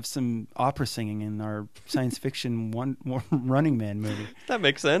have some opera singing in our science fiction Running Man movie. That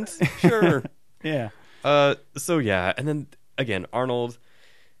makes sense. Sure. Yeah. So yeah, and then again, Arnold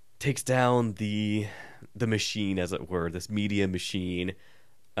takes down the machine, as it were, this media machine.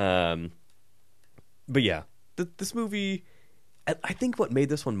 But yeah, this movie, I think what made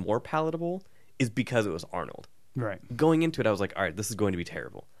this one more palatable is because it was Arnold. Right. Going into it, I was like, all right, this is going to be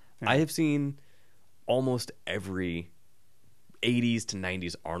terrible. Yeah. I have seen almost every 80s to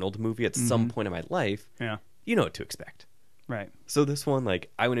 90s Arnold movie at some point in my life. Yeah. You know what to expect. Right. So this one, like,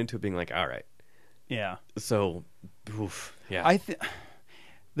 I went into it being like, all right. Yeah. So, yeah.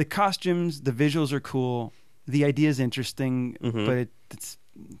 The costumes, the visuals are cool. The idea is interesting, but it's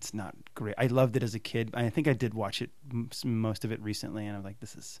not great. I loved it as a kid. I think I did watch it, most of it recently, and I'm like,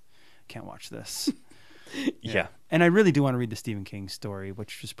 can't watch this. Yeah. And I really do want to read the Stephen King story,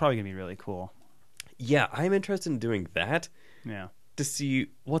 which is probably going to be really cool. Yeah, I'm interested in doing that. Yeah. To see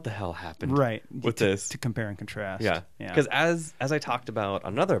what the hell happened with this. To compare and contrast. Yeah. Because as I talked about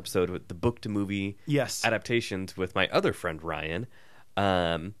on another episode with the book to movie adaptations with my other friend Ryan,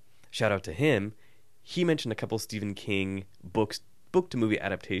 shout out to him, he mentioned a couple Stephen King book to movie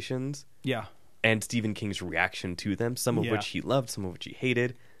adaptations. Yeah. And Stephen King's reaction to them, some of which he loved, some of which he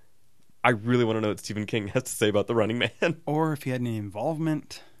hated. I really want to know what Stephen King has to say about The Running Man. Or if he had any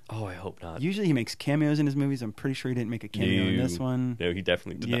involvement. Oh, I hope not. Usually he makes cameos in his movies. I'm pretty sure he didn't make a cameo in this one. No, he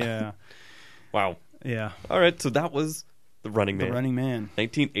definitely did not. Yeah. Wow. Yeah. All right, so that was The Running Man. The Running Man.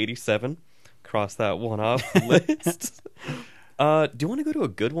 1987. Cross that one off list. Do you want to go to a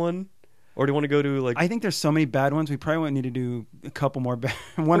good one, or do you want to go to like? I think there's so many bad ones. We probably won't need to do a couple more,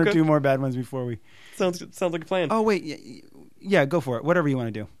 one or two more bad ones before we. Sounds like a plan. Oh wait, yeah, go for it. Whatever you want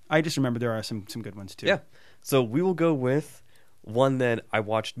to do. I just remember there are some good ones too. Yeah. So we will go with one that I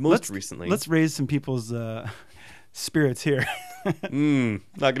watched recently. Let's raise some people's spirits here.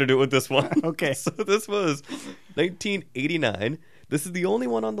 Not gonna do it with this one. Okay. So this was 1989. This is the only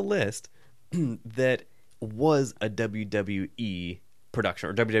one on the list that was a WWE production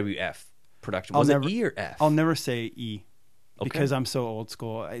or WWF production. Was it E or F? I'll never say E because I'm so old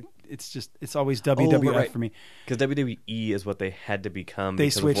school. It's always WWF right. for me. Because WWE is what they had to become They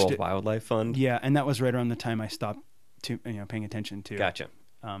because of switched World it. Wildlife Fund. Yeah, and that was right around the time I stopped paying attention to. Gotcha.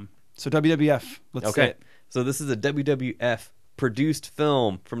 So WWF. Let's say it. So this is a WWF produced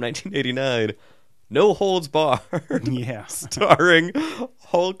film from 1989. No Holds Barred. Yeah. Starring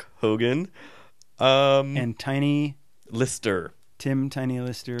Hulk Hogan. And Tiny Lister. Tim Tiny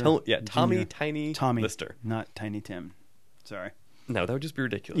Lister. Tommy Jr. Tiny Lister. Not Tiny Tim. Sorry. No, that would just be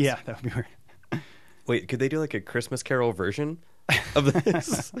ridiculous. Yeah, that would be weird. Wait, could they do like a Christmas Carol version of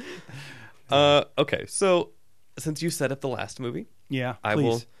this? Okay, so since you set up the last movie, Yeah, I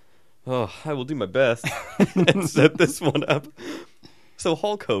please. will do my best and set this one up. So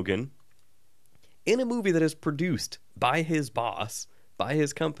Hulk Hogan, in a movie that is produced by his boss, by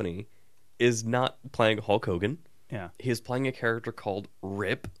his company, is not playing Hulk Hogan. Yeah. He is playing a character called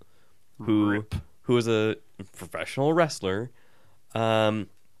Rip, who is a professional wrestler, and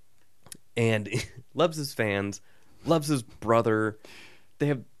loves his fans, loves his brother. They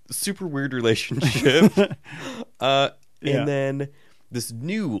have a super weird relationship. And then this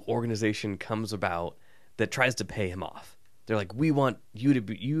new organization comes about that tries to pay him off. They're like, we want you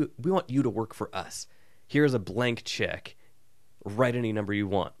to work for us. Here's a blank check. Write any number you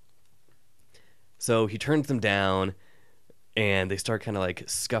want. So he turns them down, and they start kind of like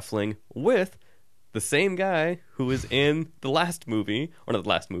scuffling with the same guy who was in the last movie, or not the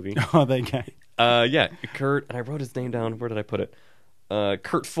last movie. Oh, that guy. Yeah, Kurt, and I wrote his name down. Where did I put it?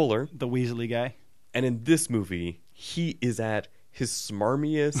 Kurt Fuller. The Weasley guy. And in this movie, he is at his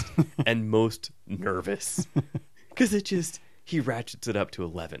smarmiest and most nervous. Because he ratchets it up to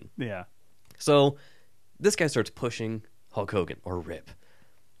 11. Yeah. So this guy starts pushing Hulk Hogan, or Rip.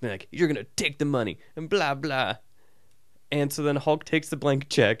 They're like, you're going to take the money, and blah, blah. And so then Hulk takes the blank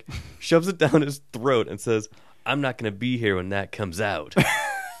check, shoves it down his throat, and says, I'm not going to be here when that comes out.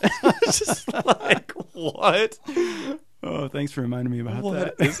 It's just like, what? Oh, thanks for reminding me about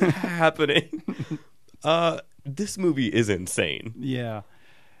that. What is happening? This movie is insane. Yeah.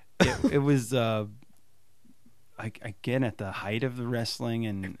 It was, again, at the height of the wrestling.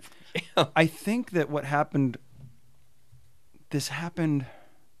 And Yeah. I think that this happened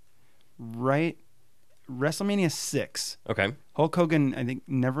right WrestleMania 6. Okay. Hulk Hogan, I think,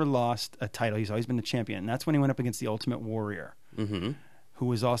 never lost a title. He's always been the champion. And that's when he went up against the Ultimate Warrior, who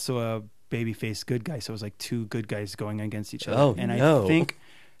was also a babyface good guy. So it was like two good guys going against each other. Oh, and no. I think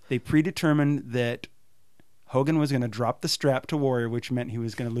they predetermined that Hogan was going to drop the strap to Warrior, which meant he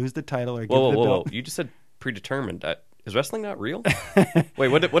was going to lose the title or give the belt. Whoa. You just said predetermined. Is wrestling not real? Wait,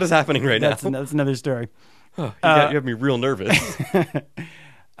 what is happening right now? That's another story. Oh, you have me real nervous.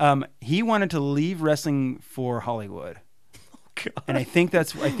 He wanted to leave wrestling for Hollywood. Oh, God. And I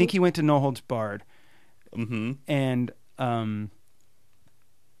think he went to No Holds Barred. Mm-hmm. And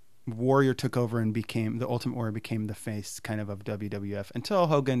Warrior took over and the Ultimate Warrior became the face kind of WWF until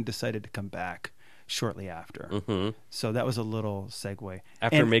Hogan decided to come back shortly after. Mm-hmm. So that was a little segue.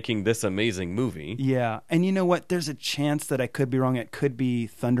 After making this amazing movie. Yeah. And you know what? There's a chance that I could be wrong. It could be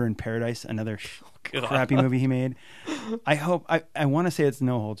Thunder in Paradise, another crappy movie he made. I want to say it's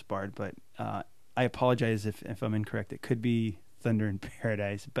No Holds Barred, but I apologize if I'm incorrect. It could be Thunder in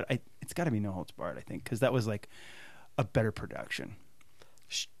Paradise, but it's got to be No Holds Barred, I think, because that was like a better production.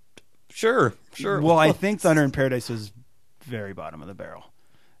 Sure. Well, I think Thunder in Paradise was very bottom of the barrel.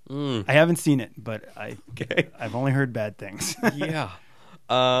 I haven't seen it, but I've only heard bad things. Yeah.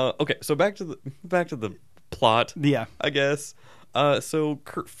 Okay. So back to the plot. Yeah. I guess. So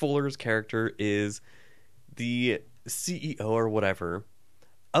Kurt Fuller's character is the CEO or whatever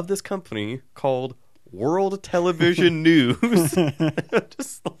of this company called World Television News.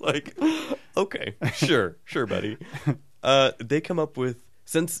 Just like, okay, sure, buddy. They come up with,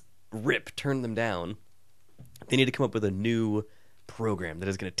 since Rip turned them down, they need to come up with a new program that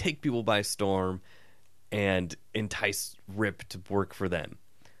is going to take people by storm and entice Rip to work for them.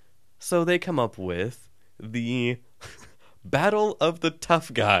 So they come up with the Battle of the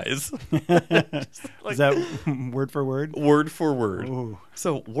Tough Guys. Is that word for word? Word for word. Ooh.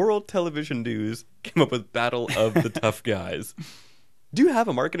 So World Television News came up with Battle of the Tough Guys. Do you have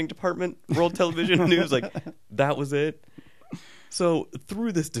a marketing department, World Television News? Like, that was it? So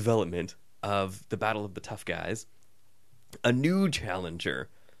through this development of the Battle of the Tough Guys, a new challenger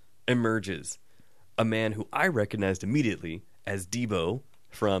emerges. A man who I recognized immediately as Debo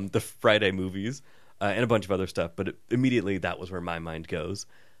from the Friday movies and a bunch of other stuff, but immediately that was where my mind goes.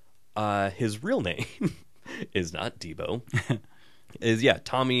 His real name is not Debo. Is,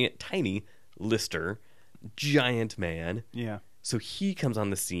 Tommy Tiny Lister, giant man. Yeah. So he comes on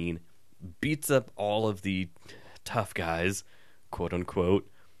the scene, beats up all of the tough guys, quote unquote,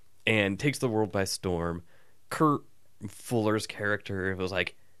 and takes the world by storm. Kurt Fuller's character was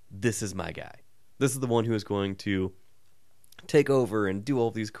like, this is my guy. This is the one who is going to take over and do all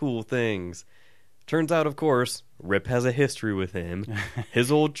these cool things. Turns out, of course, Rip has a history with him.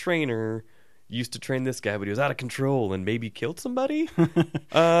 His old trainer used to train this guy, but he was out of control and maybe killed somebody.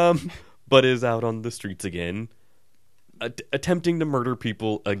 But is out on the streets again, attempting to murder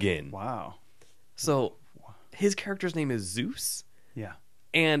people again. Wow. So his character's name is Zeus. Yeah.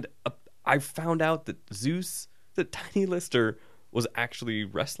 And I found out that Zeus, the Tiny Lister, was actually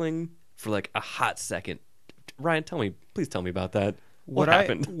wrestling for like a hot second. Ryan, please tell me about that. What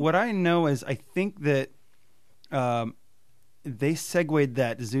happened? What I know is I think that they segued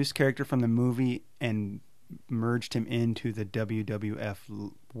that Zeus character from the movie and merged him into the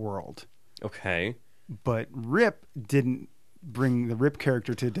WWF world. Okay. But Rip didn't bring the Rip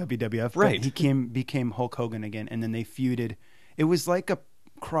character to WWF. Right. But he became Hulk Hogan again, and then they feuded. It was like a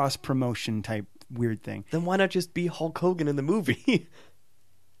cross-promotion type weird thing. Then why not just be Hulk Hogan in the movie?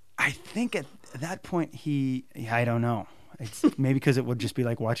 I think at that point I don't know. It's maybe because it would just be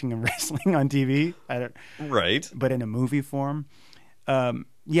like watching him wrestling on TV. Right. But in a movie form. So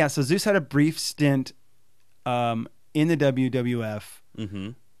Zeus had a brief stint in the WWF. Mm-hmm.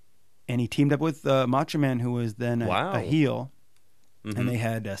 And he teamed up with Macho Man, who was then a heel. Mm-hmm. And they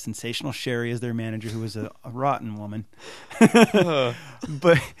had Sensational Sherry as their manager, who was a rotten woman.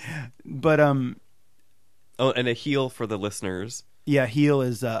 But and a heel for the listeners. Yeah, heel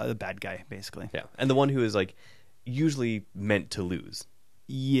is the bad guy, basically. Yeah, and the one who is like usually meant to lose.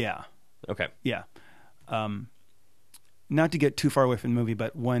 Yeah. Okay. Yeah. Not to get too far away from the movie,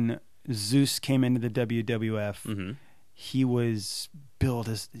 but when Zeus came into the WWF, mm-hmm. he was billed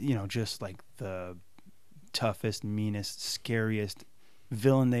as, just like the toughest, meanest, scariest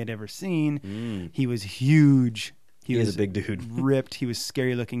villain they'd ever seen. He was huge. He was a big dude. Ripped. He was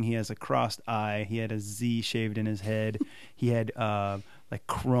scary looking. He has a crossed eye. He had a Z shaved in his head. He had like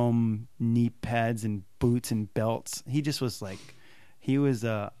chrome knee pads and boots and belts. He just was like, he was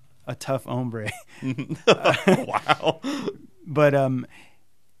a tough hombre. Wow. But I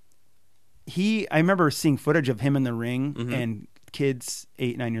remember seeing footage of him in the ring, mm-hmm. and kids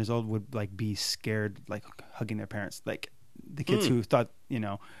 8, 9 years old would like be scared, like hugging their parents, like the kids who thought,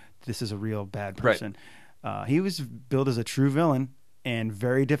 this is a real bad person. Right. He was billed as a true villain and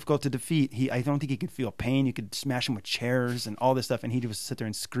very difficult to defeat. I don't think he could feel pain. You could smash him with chairs and all this stuff, and he'd just sit there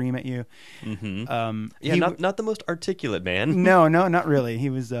and scream at you. Mm-hmm. Not the most articulate man. No, not really. He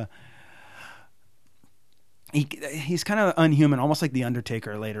was he's kind of unhuman, almost like the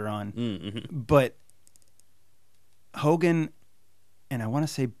Undertaker later on. Mm-hmm. But Hogan and I want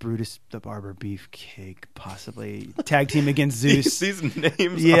to say Brutus the Barber Beefcake possibly tag team against Zeus. These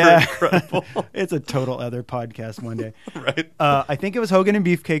names are incredible. It's a total other podcast one day. Right. I think it was Hogan and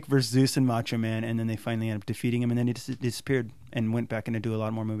Beefcake versus Zeus and Macho Man, and then they finally ended up defeating him, and then he disappeared and went back in to do a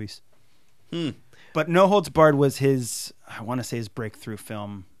lot more movies. But No Holds Barred was his breakthrough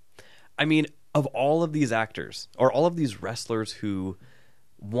film. I mean, of all of these actors, or all of these wrestlers who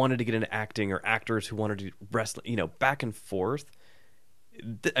wanted to get into acting, or actors who wanted to wrestle, back and forth,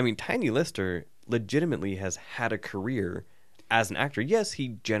 Tiny Lister legitimately has had a career as an actor. Yes,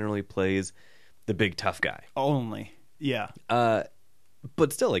 he generally plays the big tough guy. Only. Yeah.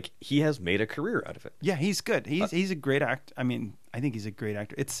 But still, he has made a career out of it. Yeah, he's good. He's a great actor. I think he's a great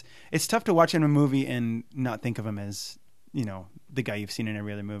actor. It's tough to watch him in a movie and not think of him as, the guy you've seen in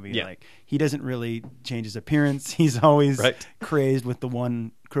every other movie. Yeah. He doesn't really change his appearance. He's always crazed with the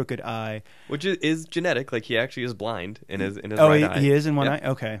one crooked eye, which is genetic. He actually is blind in his right eye. He is in one eye.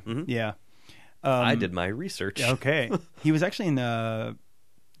 Okay, mm-hmm. Yeah. I did my research. Okay, he was actually in the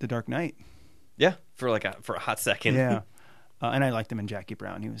Dark Knight. Yeah, for a hot second. Yeah, and I liked him in Jackie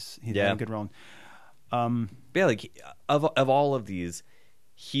Brown. He had a good role. Of all of these,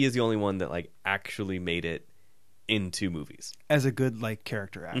 he is the only one that actually made it into movies as a good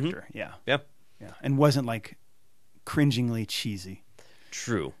character actor. Mm-hmm. Yeah, yeah, and wasn't cringingly cheesy.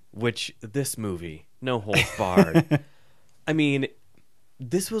 True. Which this movie, No Holds Barred. I mean,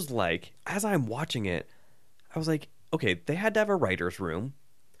 this was like, as I'm watching it, I was like, okay, they had to have a writer's room.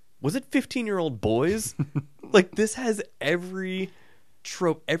 Was it 15-year-old boys? Like, this has every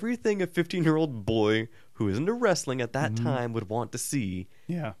trope, everything a 15-year-old boy who is into wrestling at that time would want to see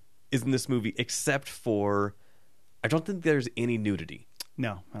Yeah. is in this movie, except for, I don't think there's any nudity.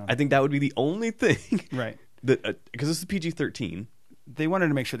 No. I think that would be the only thing. Right. That because this is PG-13. They wanted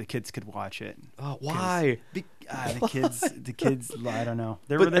to make sure the kids could watch it. Oh, why? The kids, I don't know.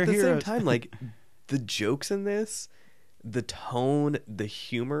 They're But at the same heroes. time, like, the jokes in this, the tone, the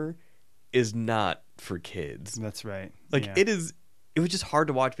humor is not for kids. That's right. Like, Yeah. it was just hard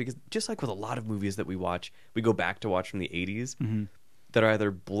to watch because just like with a lot of movies that we watch, we go back to watch from the 80s that are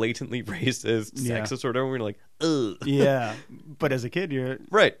either blatantly racist, Yeah. sexist, or whatever. We're like, ugh. Yeah. But as a kid, you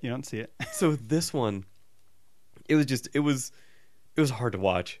Right. don't see it. So this one, it was hard to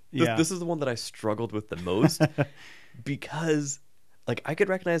watch. Yeah. This is the one that I struggled with the most because, like, I could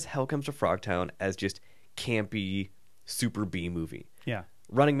recognize Hell Comes to Frogtown as just campy, super B movie. Yeah.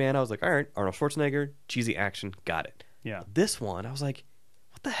 Running Man, I was like, all right, Arnold Schwarzenegger, cheesy action, got it. Yeah. This one, I was like,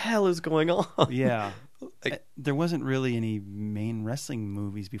 what the hell is going on? Yeah. Like, There wasn't really any main wrestling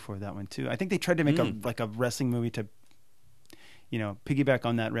movies before that one too. I think they tried to make a wrestling movie to, piggyback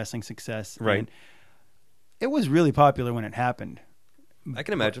on that wrestling success. Right. And it was really popular when it happened. I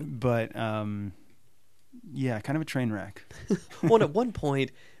can imagine. But yeah, kind of a train wreck. Well, at one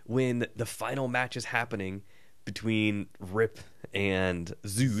point, when the final match is happening between Rip and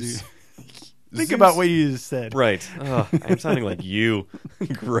Zeus. Think Zeus- about what you just said. Right. Oh, I'm sounding like you.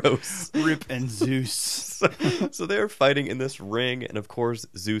 Gross. Rip and Zeus. So they're fighting in this ring, and of course,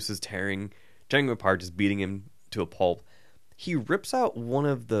 Zeus is tearing him apart, just beating him to a pulp. He rips out one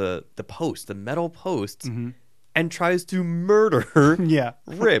of the posts, the metal posts, and tries to murder Yeah.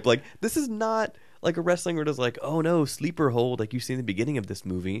 Rip. Like, this is not like a wrestling where it's like, oh no, sleeper hold, like you see in the beginning of this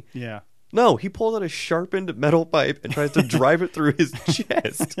movie. Yeah. No, he pulls out a sharpened metal pipe and tries to drive it through his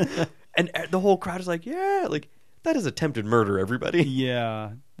chest. And the whole crowd is like, yeah, like, that is attempted murder, everybody.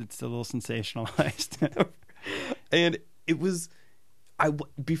 Yeah. It's a little sensationalized. And it was,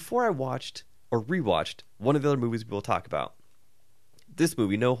 before I watched or rewatched one of the other movies people talk about, this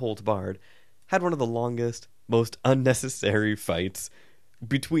movie, No Holds Barred, had one of the longest, most unnecessary fights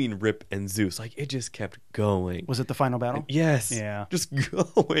between Rip and Zeus. Like, it just kept going. Was it the final battle? Yes. Yeah. Just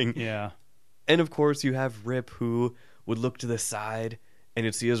going. Yeah. And of course, you have Rip, who would look to the side and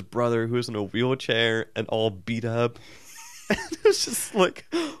you'd see his brother, who's in a wheelchair and all beat up. And it's just like,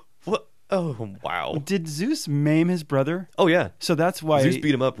 what? Oh, wow. Did Zeus maim his brother? Oh, yeah. So that's why Zeus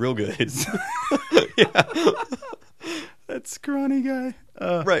beat him up real good. Yeah. that scrawny guy.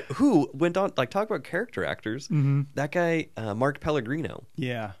 Right. Who went on, like, talk about character actors. That guy, Mark Pellegrino,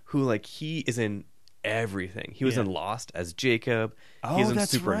 Yeah. who, like, he is in everything. He was Yeah. in Lost as Jacob. Oh, He's in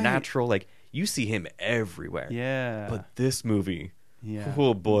that's Supernatural. Like, you see him everywhere. Yeah. But this movie, yeah.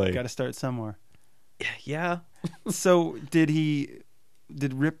 oh boy. Got to start somewhere. Yeah. So did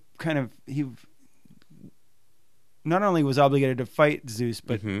Rip kind of, he not only was obligated to fight Zeus,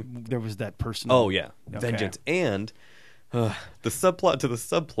 but there was that personal. Oh, yeah. Okay. Vengeance. And the subplot to the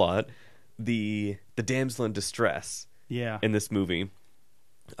subplot, the damsel in distress Yeah. in this movie,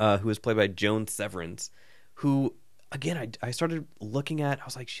 who is played by Joan Severance, who, again, I started looking at, I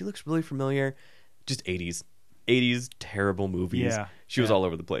was like, she looks really familiar. Just 80s terrible movies. Yeah. She was Yeah. all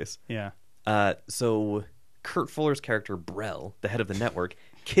over the place. Yeah. So Kurt Fuller's character, Brell, the head of the network,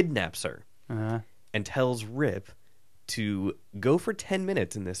 kidnaps her Uh-huh. and tells Rip to go for 10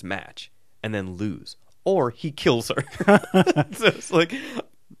 minutes in this match and then lose, or he kills her. So it's like,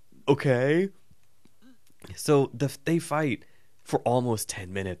 okay. So they fight for almost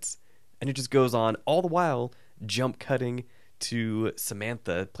 10 minutes, and it just goes on, all the while jump cutting to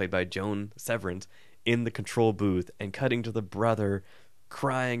Samantha, played by Joan Severance, in the control booth, and cutting to the brother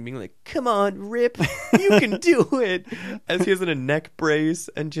crying, being like, come on, Rip, you can do it, as he has in a neck brace,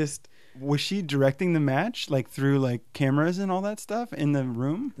 and just... Was she directing the match, like through like cameras and all that stuff in the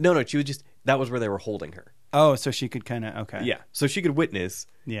room? No, she was just, that was where they were holding her. Oh, so she could kind of, okay. Yeah. So she could witness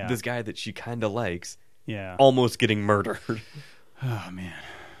Yeah. this guy that she kind of likes Yeah. almost getting murdered. Oh, man.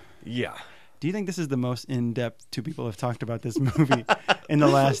 Yeah. Do you think this is the most in-depth two people have talked about this movie in the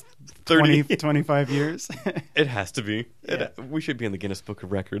last 30. 25 years? It has to be. Yeah. We should be in the Guinness Book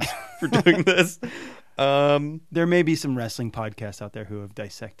of Records for doing this. There may be some wrestling podcasts out there who have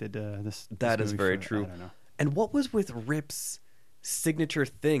dissected this. That this is movie very for, true. I don't know. And what was with Rip's signature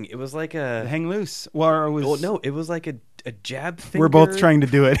thing? It was like The a... hang loose. Well, it was, Well, no, it was like a jab finger. we're both trying to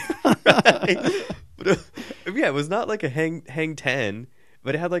do it. Right. But Yeah, it was not like a hang 10,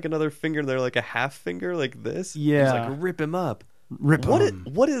 but it had like another finger there, like a half finger, like this. It was Yeah. like rip him up. Rip What? 'em.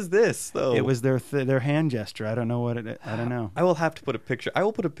 What is this though? It was their hand gesture. I don't know what it. I don't know. I will have to put a picture. I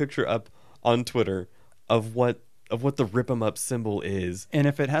will put a picture up on Twitter of what the rip 'em up symbol is. And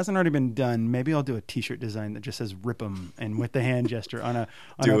if it hasn't already been done, maybe I'll do a T-shirt design that just says "Rip 'em" and with the hand gesture on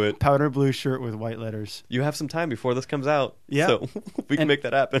Do a it. powder blue shirt with white letters. You have some time before this comes out. Yeah. So we can And- make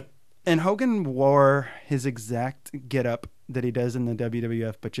that happen. And Hogan wore his exact getup that he does in the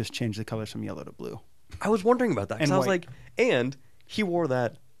WWF, but just changed the colors from yellow to blue. I was wondering about that because And I was white. like, and he wore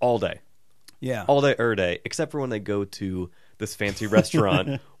that all day. Yeah. All day, day, except for when they go to this fancy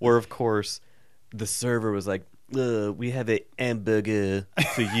restaurant where, of course, the server was like, we have a hamburger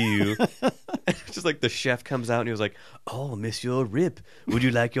for you. Just like the chef comes out and he was like, oh, Monsieur Rip, would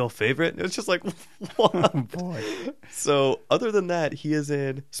you like your favorite? And it's just like, what? Oh, boy. So other than that, he is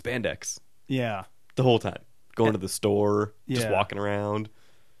in spandex Yeah. the whole time. Going to the store, just Yeah. walking around.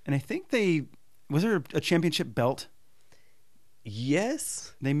 And I think was there a championship belt?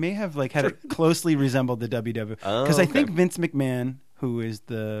 Yes. They may have like had it closely resembled the WWF Oh, because I okay. think Vince McMahon, who is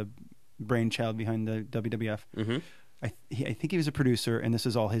the brainchild behind the WWF, Mm-hmm. I think he was a producer, and this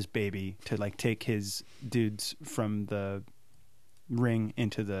is all his baby to like take his dudes from the ring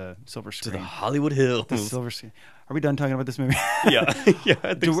into the silver To screen. the Hollywood Hills. The silver screen. Are we done talking about this movie? Yeah. Yeah.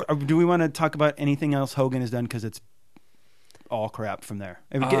 I think so. do we want to talk about anything else Hogan has done? Because it's all crap from there.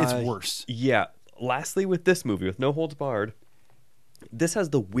 It's worse. Yeah. Lastly, with this movie, with No Holds Barred, this has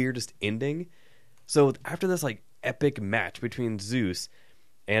the weirdest ending. So after this like epic match between Zeus,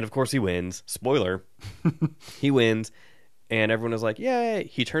 and of course he wins. Spoiler, he wins, and everyone is like, "Yay!"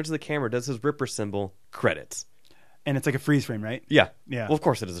 He turns to the camera, does his Ripper symbol, credits. And it's like a freeze frame, right? Yeah, Yeah. Well, of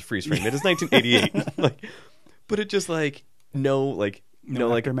course it is a freeze frame. It is 1988. Like, but it just like no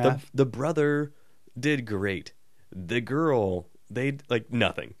aftermath? the brother did great. The girl, they like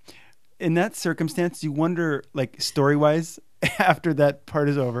nothing. In that circumstance, you wonder, like story wise, after that part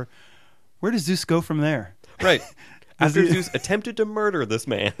is over, where does Zeus go from there? Right. Does After he- Zeus attempted to murder this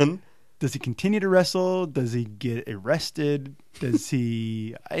man. Does he continue to wrestle? Does he get arrested? Does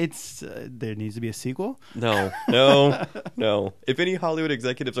he? It's there needs to be a sequel. No. If any Hollywood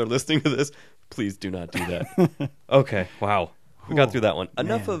executives are listening to this, please do not do that. Okay. Wow. We got through that one.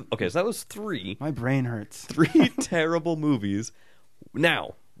 Enough man. of. Okay, so that was three My brain hurts. terrible movies.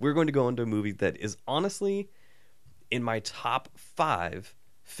 Now we're going to go into a movie that is honestly in my top 5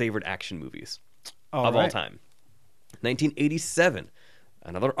 favorite action movies of all time. 1987,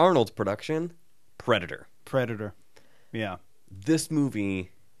 another Arnold production, Predator. Predator. Yeah. This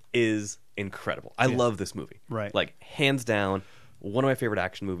movie is incredible. I love this movie. Right. Like, hands down, one of my favorite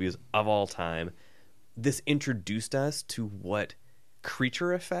action movies of all time. This introduced us to what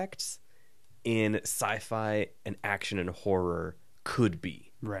creature effects in sci-fi and action and horror could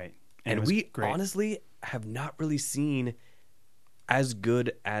be. Right. And it was we great. honestly have not really seen as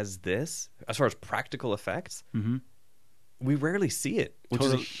good as this, as far as practical effects. Mm-hmm. We rarely see it, which is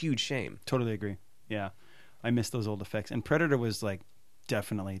Totally. a huge shame. Totally agree. Yeah. I miss those old effects. And Predator was like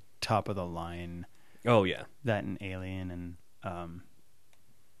definitely top of the line. Oh, yeah. That and Alien and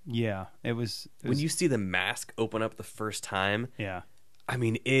yeah, it was When you see the mask open up the first time, yeah. I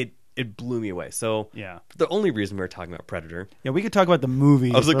mean, it blew me away. So Yeah. the only reason we were talking about Predator, Yeah, we could talk about the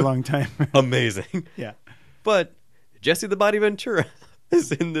movie I was for like- a long time. amazing. Yeah. But Jesse the Body Ventura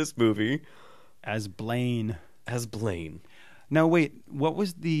is in this movie As Blaine. as Blaine. Now wait, what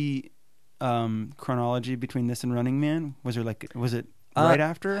was the chronology between this and Running Man? Was it right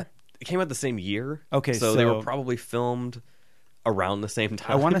after? It came out the same year. Okay, so they were so- probably filmed around the same I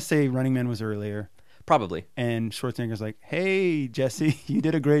time. want to say Running Man was earlier. Probably. And Schwarzenegger's like, "Hey, Jesse, you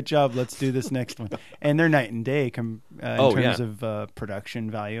did a great job. Let's do this next one." And they're night and day in terms of production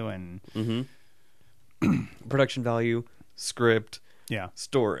value and Production value, script, yeah.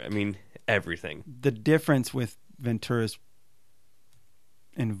 story. I mean, everything. The difference with Ventura's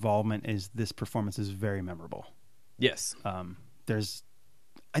involvement is this performance is very memorable. Yes.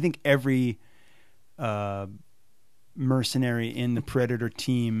 I think every mercenary in the Predator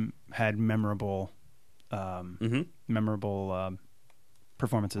team had memorable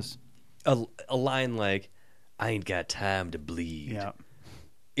performances. A line like, "I ain't got time to bleed." Yeah.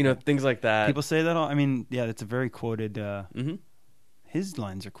 You know, things like that. People say that all. I mean, yeah, it's a very quoted. Mhm. His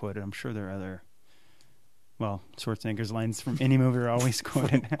lines are quoted. I'm sure there are other. Well, Schwarzenegger's lines from any movie are always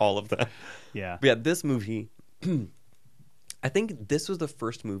quoted. All of that. Yeah. But yeah, this movie, I think this was the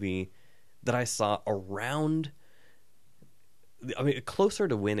first movie that I saw around, I mean, closer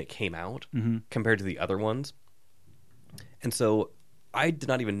to when it came out compared to the other ones. And so I did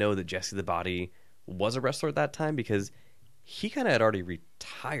not even know that Jesse the Body was a wrestler at that time because he kind of had already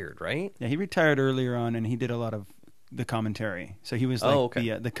retired, right? Yeah, he retired earlier on, and he did a lot of the commentary. So he was like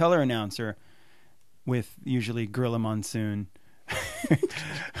the color announcer with usually Gorilla Monsoon,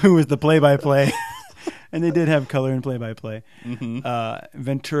 who was the play-by-play. And they did have color and play-by-play.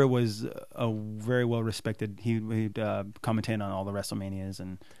 Ventura was a very well-respected. He'd commentate on all the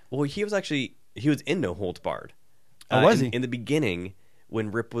WrestleManias. Well, he was in No Holds Barred. Oh, was he? In the beginning,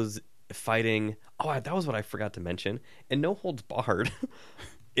 when Rip was fighting... Oh, that was what I forgot to mention. In No Holds Barred,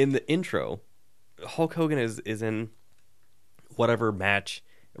 in the intro, Hulk Hogan is in whatever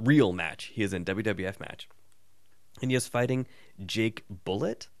real match he is in, WWF match. And he is fighting Jake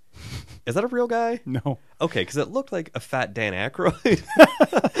Bullet. Is that a real guy? No. Okay, because it looked like a fat Dan Aykroyd.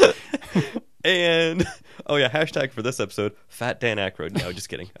 And, oh yeah, hashtag for this episode, fat Dan Aykroyd. No, just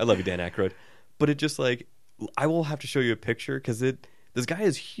kidding. I love you, Dan Aykroyd. But it just like, I will have to show you a picture because this guy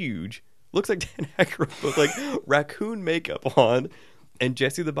is huge. Looks like Dan Aykroyd with like raccoon makeup on. And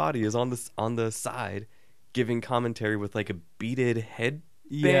Jesse the Body is on the side giving commentary with like a beaded headband.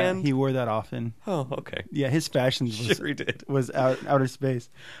 Yeah, he wore that often. Oh, okay. Yeah, his fashion was outer space.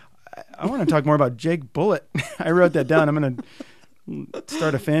 I want to talk more about Jake Bullet. I wrote that down. I'm going to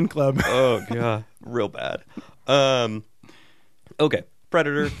start a fan club. Oh, God. Real bad. Okay.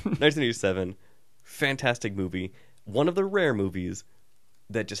 Predator, 1987. Fantastic movie. One of the rare movies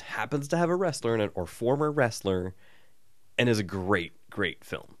that just happens to have a wrestler in it or former wrestler and is a great, great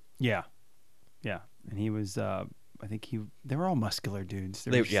film. Yeah. Yeah. And he was... I think they were all muscular dudes.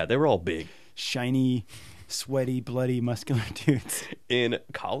 They were all big. Shiny, sweaty, bloody, muscular dudes. In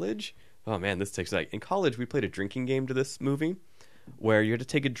college, oh man, this takes in college, we played a drinking game to this movie where you had to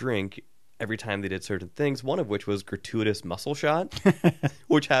take a drink every time they did certain things, one of which was gratuitous muscle shot,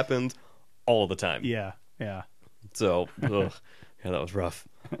 which happens all the time. Yeah, yeah. So, yeah, that was rough.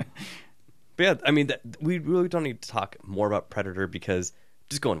 But yeah, I mean, we really don't need to talk more about Predator because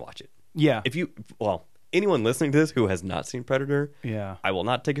just go and watch it. Yeah. Anyone listening to this who has not seen Predator, yeah, I will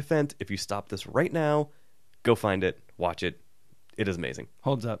not take offense. If you stop this right now, go find it, watch it. It is amazing.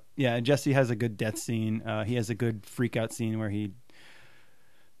 Holds up. Yeah, Jesse has a good death scene. He has a good freak out scene where he...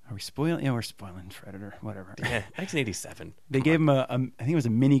 Are we spoiling? Yeah, we're spoiling Predator. Whatever. Yeah, 1987. They gave him I think it was a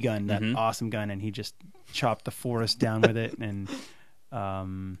minigun, that awesome gun, and he just chopped the forest down with it. And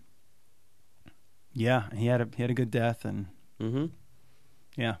yeah, he had a good death, and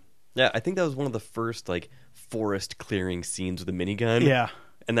yeah. Yeah, I think that was one of the first like forest clearing scenes with a minigun. Yeah,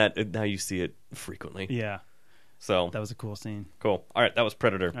 and that now you see it frequently. Yeah, so that was a cool scene. Cool. All right, that was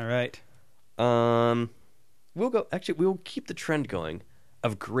Predator. All right. We'll keep the trend going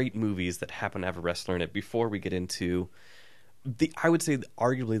of great movies that happen to have a wrestler in it before we get into I would say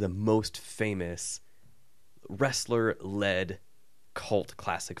arguably the most famous wrestler-led cult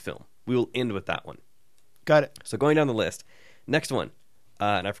classic film. We will end with that one. Got it. So going down the list, next one.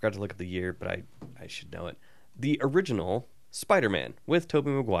 And I forgot to look at the year, but I should know it. The original Spider-Man with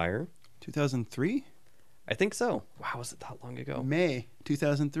Tobey Maguire. 2003? I think so. Wow, was it that long ago? May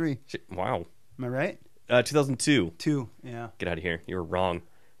 2003. Wow. Am I right? 2002. Yeah. Get out of here. You were wrong.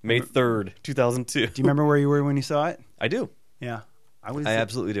 May 3rd, 2002. Do you remember where you were when you saw it? I do. Yeah. I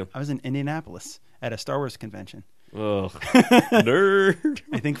absolutely do. I was in Indianapolis at a Star Wars convention. Ugh. Nerd.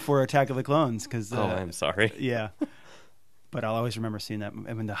 I think for Attack of the Clones. I'm sorry. Yeah. But I'll always remember seeing that.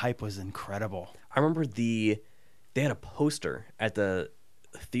 I mean, the hype was incredible. I remember they had a poster at the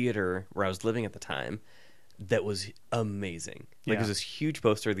theater where I was living at the time that was amazing. Like, it was this huge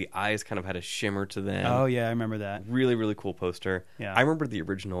poster. The eyes kind of had a shimmer to them. Oh, yeah, I remember that. Really, really cool poster. Yeah. I remember the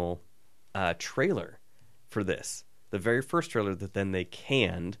original trailer for this. The very first trailer that then they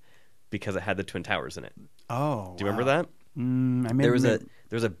canned because it had the Twin Towers in it. Oh, do you remember that? There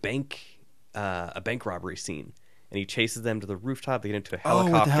was a bank robbery scene. And he chases them to the rooftop. They get into a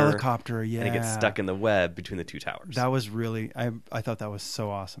helicopter. Oh, with the helicopter, yeah. And he gets stuck in the web between the two towers. That was really... I thought that was so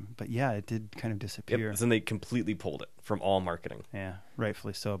awesome. But yeah, it did kind of disappear. Yep. So then they completely pulled it from all marketing. Yeah,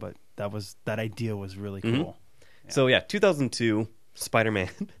 rightfully so. But that idea was really cool. Yeah. So yeah, 2002, Spider-Man.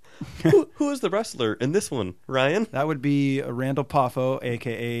 who is the wrestler in this one, Ryan? That would be Randall Poffo,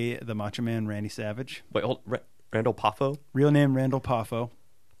 a.k.a. the Macho Man Randy Savage. Wait, Randall Poffo? Real name, Randall Poffo.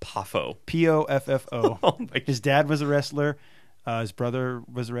 Poffo. Poffo. Oh his dad was a wrestler. His brother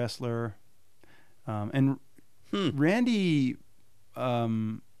was a wrestler. And Randy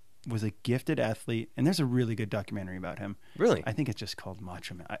was a gifted athlete. And there's a really good documentary about him. Really? I think it's just called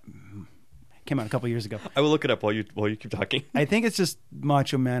Macho Man. Came out a couple years ago. I will look it up while you keep talking. I think it's just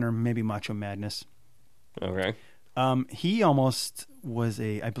Macho Man or maybe Macho Madness. Okay. He almost was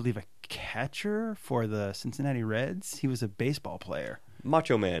I believe, a catcher for the Cincinnati Reds. He was a baseball player.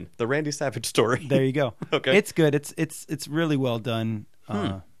 Macho Man, the Randy Savage story. There you go. Okay. It's good. It's really well done.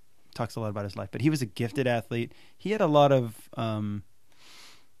 Talks a lot about his life, but he was a gifted athlete. He had a lot of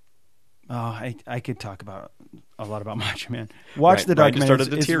I could talk about a lot about Macho Man. Watch the Ryan just documentary.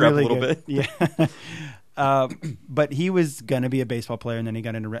 started to It's tear up a really little good. bit. Yeah. But he was going to be a baseball player, and then he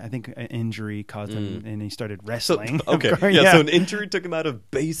got into, I think, an injury caused him, and he started So, wrestling. okay. Of course, Yeah, so an injury took him out of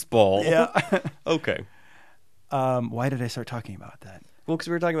baseball. Yeah. Okay. Why did I start talking about that? Well, because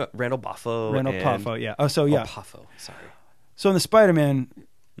we were talking about Randall Poffo. Randall Poffo, yeah. Oh, so yeah. Poffo, sorry. So in the Spider-Man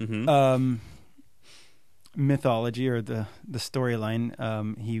Mm-hmm. mythology or the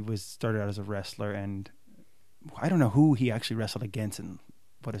storyline, he was started out as a wrestler, and I don't know who he actually wrestled against, and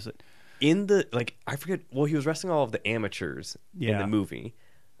what is it? In the, like, I forget, well, he was wrestling all of the amateurs in Yeah. the movie.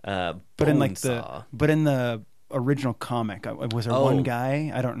 But in like Bonesaw. in the original comic, was there one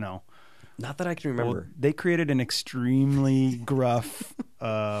guy? I don't know. Not that I can remember. Well, they created an extremely gruff,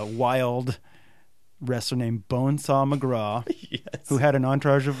 wild wrestler named Bonesaw McGraw, Yes. who had an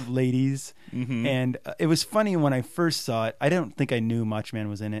entourage of ladies. Mhm. And it was funny when I first saw it. I don't think I knew Macho Man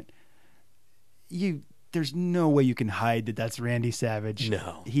was in it. There's no way you can hide that that's Randy Savage.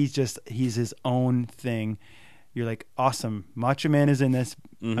 No. He's his own thing. You're like, awesome. Macho Man is in this.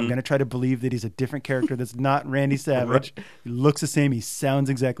 I'm going to try to believe that he's a different character that's not Randy Savage. Right. He looks the same. He sounds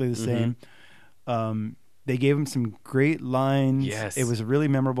exactly the same. They gave him some great lines. Yes. It was really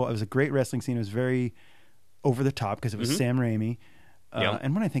memorable. It was a great wrestling scene. It was very over the top because it was Sam Raimi. Yep.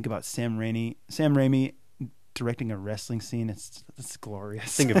 And when I think about Sam Raimi directing a wrestling scene, it's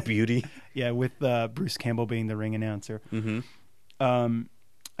glorious. Thing of beauty. Yeah, with Bruce Campbell being the ring announcer. Mm-hmm.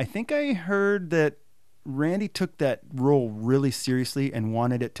 I think I heard that Randy took that role really seriously and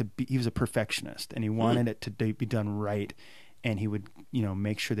wanted it to be. He was a perfectionist, and he wanted it to be done right. And he would,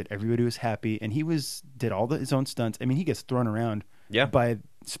 make sure that everybody was happy. And he did all his own stunts. I mean, he gets thrown around by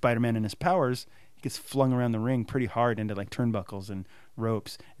Spider-Man and his powers. He gets flung around the ring pretty hard into like turnbuckles and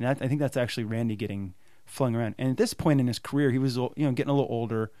ropes. And I think that's actually Randy getting flung around. And at this point in his career, he was, getting a little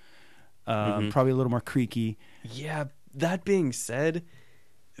older, probably a little more creaky. Yeah, that being said,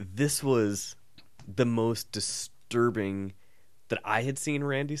 this was the most disturbing that I had seen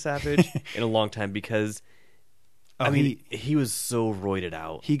Randy Savage in a long time because, he was so roided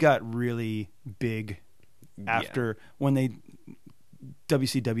out. He got really big after when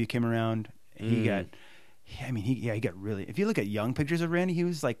WCW came around. He got really. If you look at young pictures of Randy, he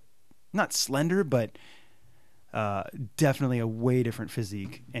was like not slender, but definitely a way different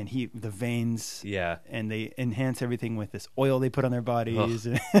physique. And the veins, and they enhance everything with this oil they put on their bodies.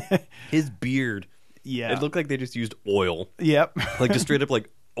 His beard, it looked like they just used oil. Yep, like just straight up like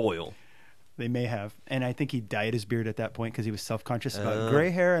oil. They may have, and I think he dyed his beard at that point because he was self-conscious about gray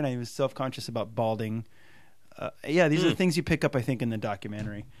hair, and he was self-conscious about balding. These are the things you pick up, I think, in the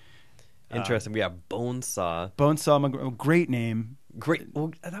documentary. Interesting. We have Bonesaw. Bonesaw, great name. Great.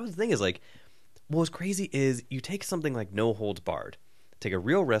 Well, that was the thing is like, what's crazy is you take something like No Holds Barred, take a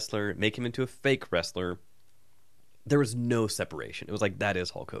real wrestler, make him into a fake wrestler. There was no separation. It was like, that is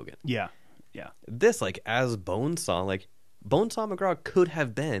Hulk Hogan. Yeah. This, like, as Bonesaw McGraw could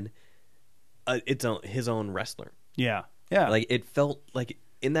have been his own wrestler. Yeah. Like, it felt like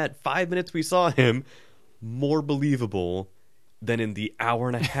in that 5 minutes we saw him, more believable than in the hour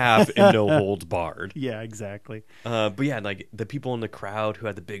and a half in No Holds Barred. Yeah, exactly. But yeah, like the people in the crowd who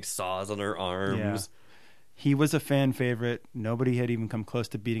had the big saws on their arms. Yeah. He was a fan favorite. Nobody had even come close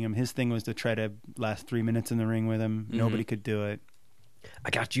to beating him. His thing was to try to last 3 minutes in the ring with him. Nobody could do it.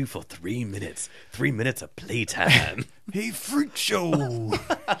 I got you for 3 minutes. 3 minutes of playtime. Hey, freak show.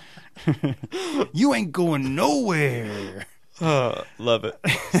 You ain't going nowhere. Love it.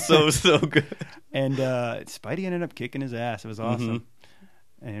 So good. And Spidey ended up kicking his ass. It was awesome.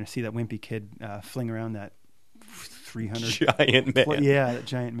 And to see that wimpy kid fling around that 300 giant man. Yeah, that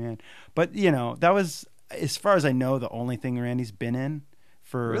giant man. But that was, as far as I know, the only thing Randy's been in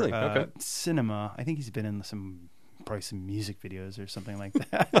for Really? Okay. cinema. I think he's been in probably some music videos or something like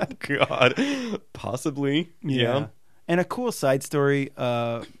that. God, possibly. Yeah. And a cool side story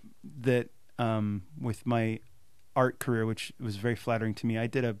that with my art career, which was very flattering to me, I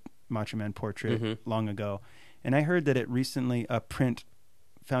did a Macho Man portrait long ago, and I heard that it recently a print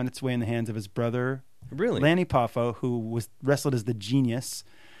found its way in the hands of his brother, Really? Lanny Poffo, who wrestled as the Genius,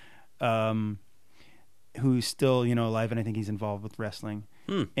 who's still alive, and I think he's involved with wrestling.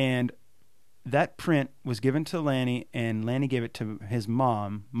 And that print was given to Lanny, and Lanny gave it to his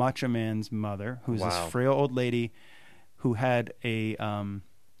mom, Macho Man's mother, who's this frail old lady who had a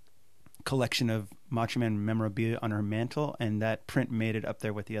collection of Macho Man memorabilia on her mantle, and that print made it up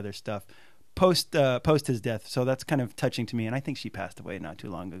there with the other stuff. post his death. So that's kind of touching to me. And I think she passed away not too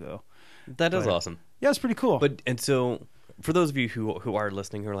long ago. That is But, awesome. Yeah, it's pretty cool. And so for those of you who are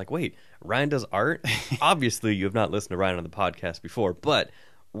listening who are like, wait, Ryan does art? Obviously, you have not listened to Ryan on the podcast before, but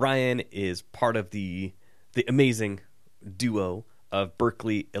Ryan is part of the amazing duo of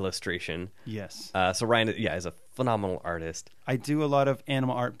Berkeley Illustration. yes. So Ryan, is a phenomenal artist. I do a lot of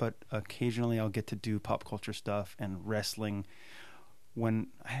animal art, but occasionally I'll get to do pop culture stuff and wrestling. When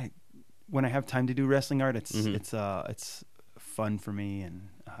I have time to do wrestling art, it's fun for me, and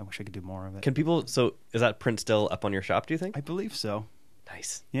I wish I could do more of it. Can people? So is that print still up on your shop? Do you think? I believe so.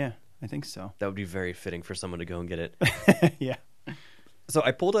 Nice. Yeah, I think so. That would be very fitting for someone to go and get it. Yeah. So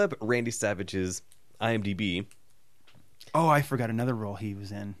I pulled up Randy Savage's IMDb. Oh, I forgot another role he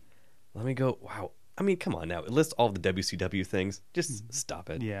was in. Let me go. Wow. I mean, come on now. It lists all the WCW things. Just stop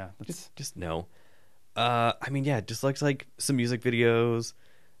it. Yeah, Just no. I mean, yeah, it just looks like some music videos.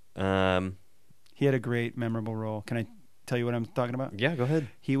 he had a great, memorable role. Can I tell you what I'm talking about? Yeah, go ahead.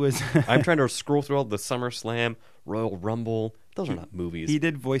 He was. I'm trying to scroll through all the SummerSlam, Royal Rumble. Those are not movies. He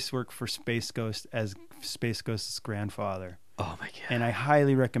did voice work for Space Ghost as Space Ghost's grandfather. Oh my god! And I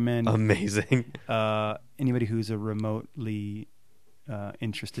highly recommend Amazing. Anybody who's a remotely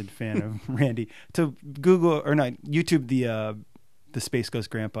interested fan of Randy to Google or not YouTube the Space Ghost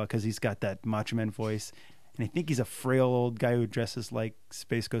Grandpa, because he's got that Macho Man voice, and I think he's a frail old guy who dresses like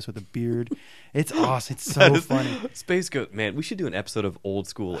Space Ghost with a beard. It's awesome. It's so funny. Space Ghost, man. We should do an episode of old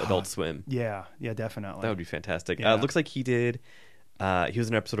school Adult Swim. Yeah, definitely. That would be fantastic. Yeah. Looks like he did. He was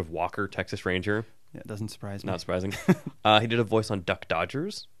in an episode of Walker, Texas Ranger. Yeah, it doesn't surprise me. Not surprising. He did a voice on Duck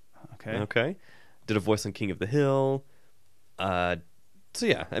Dodgers. Okay. Did a voice on King of the Hill. So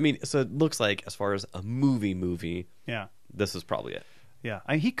yeah, I mean, so it looks like as far as a movie, Yeah. this is probably it. Yeah.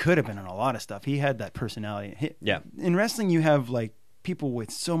 He could have been in a lot of stuff. He had that personality. Yeah. In wrestling, you have like people with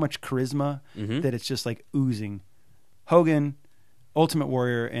so much charisma Mhm. that it's just like oozing. Hogan, Ultimate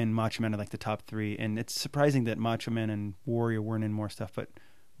Warrior, and Macho Man are like the top three. And it's surprising that Macho Man and Warrior weren't in more stuff, but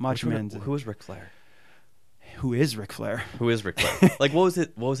Macho Man's Who was Ric Flair? who is Ric Flair? Who is Ric Flair? Like, what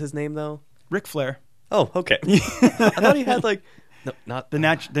was his name though? Ric Flair, Oh, okay. I thought he had like no, not the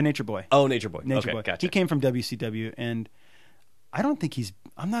Nature Boy. Oh, Nature Boy. Nature Okay, Boy. gotcha. He came from WCW, and I don't think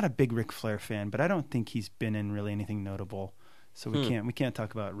I'm not a big Ric Flair fan, but I don't think he's been in really anything notable. So we can't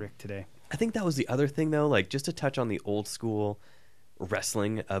talk about Rick today. I think that was the other thing though, like just to touch on the old school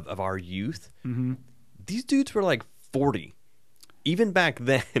wrestling of our youth. Mm-hmm. These dudes were like 40. Even back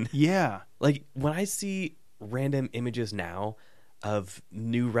then. Yeah. Like when I see random images now of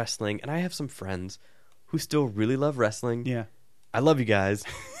new wrestling, and I have some friends who still really love wrestling. Yeah. I love you guys.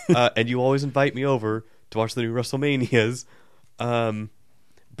 And you always invite me over to watch the new WrestleManias.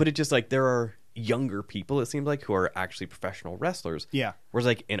 But it just like there are younger people, it seems like, who are actually professional wrestlers. Yeah. Whereas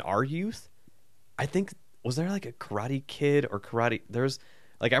like in our youth, I think, was there like a Karate Kid or karate? There's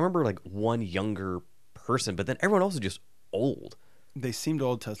like, I remember like one younger person, but then everyone else is just old. They seemed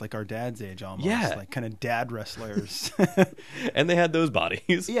old to us, like our dad's age almost. Yeah. Like kind of dad wrestlers. And they had those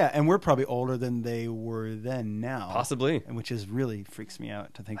bodies. Yeah, and we're probably older than they were then now. Possibly. And which is really freaks me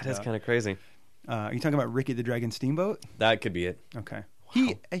out to think That about. is kind of crazy. Are you talking about Ricky the Dragon Steamboat? That could be it. Okay.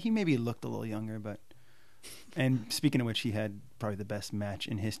 Wow. He maybe looked a little younger, but... And speaking of which, he had probably the best match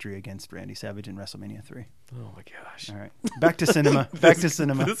in history against Randy Savage in WrestleMania 3. Oh my gosh. All right. Back to cinema. Back to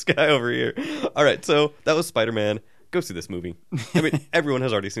cinema. This guy over here. All right, so that was Spider-Man. Go see this movie. I mean, everyone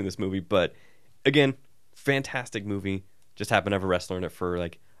has already seen this movie, but again, fantastic movie. Just happened to have a wrestler in it for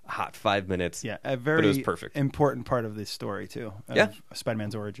like a hot 5 minutes. Yeah, a but it very was perfect. important part of this story, too. Of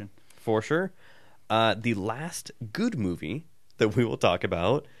Spider-Man's origin. For sure. The last good movie that we will talk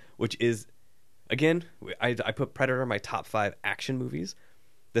about, which is, again, I put Predator in my top 5 action movies.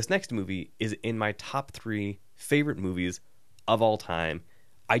 This next movie is in my top 3 favorite movies of all time.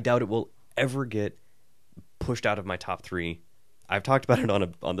 I doubt it will ever get pushed out of my top 3. I've talked about it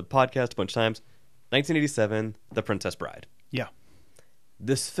on the podcast a bunch of times. 1987, The Princess Bride. Yeah.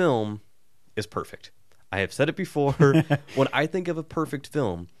 This film is perfect. I have said it before. When I think of a perfect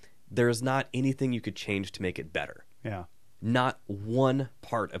film, there is not anything you could change to make it better. Yeah. Not one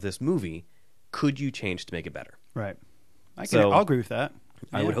part of this movie could you change to make it better. Right. So- I'll agree with that.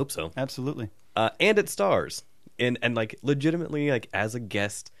 I Yeah, would hope so. Absolutely. And it stars and like legitimately like as a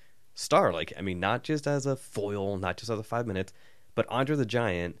guest star. Like, I mean, not just as a foil, not just as a 5 minutes, but Andre the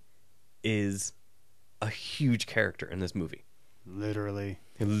Giant is a huge character in this movie. Literally.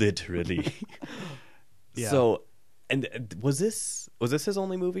 Literally. Yeah. So, and was this his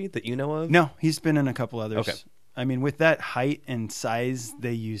only movie that you know of? No, he's been in a couple others. Okay. I mean, with that height and size,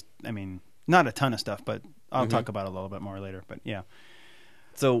 they used, I mean, not a ton of stuff, but I'll talk about it a little bit more later. But yeah.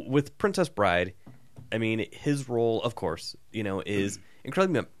 So with Princess Bride, I mean, his role, of course, you know, is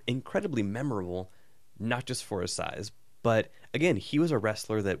incredibly memorable, not just for his size, but again, he was a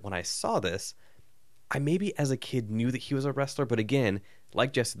wrestler that when I saw this, I maybe as a kid knew that he was a wrestler, but again,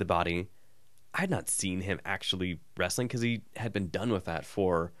 like Jesse the Body, I had not seen him actually wrestling because he had been done with that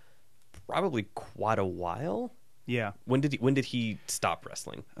for probably quite a while. Yeah. When did he stop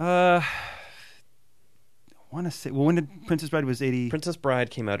wrestling? I want to say, well, when did Princess Bride was 80? Princess Bride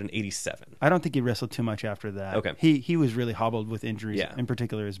came out in 87. I don't think he wrestled too much after that. Okay. He was really hobbled with injuries, Yeah. in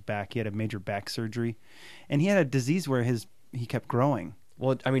particular his back. He had a major back surgery, and he had a disease where he kept growing.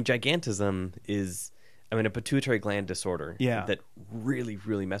 Well, I mean, gigantism is, I mean, a pituitary gland disorder Yeah. that really,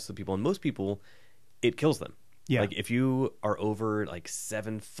 really messes with people. And most people, it kills them. Yeah. Like, if you are over, like,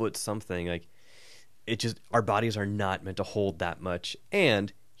 7 foot something, like, it just, our bodies are not meant to hold that much.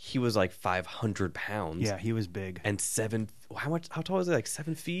 And he was, like, 500 pounds. Yeah, he was big. And how tall was he? Like,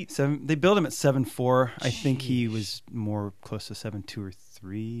 7 feet? They built him at 7'4". I think he was more close to 7'2" or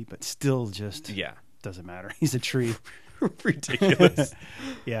 3", but still just Yeah. doesn't matter. He's a tree. Ridiculous.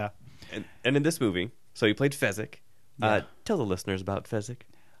 Yeah. And in this movie, so he played Fezzik. Yeah. Tell the listeners about Fezzik.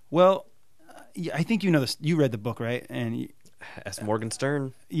 Well, yeah, I think you know this. You read the book, right? And S. Morgan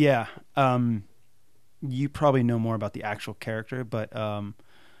Stern. yeah, you probably know more about the actual character, but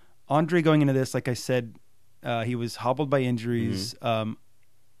Andre going into this, like I said, he was hobbled by injuries.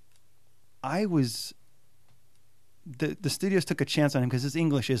 The studios took a chance on him because his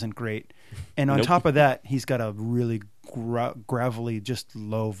English isn't great, and on Nope. top of that, he's got a really gravelly, just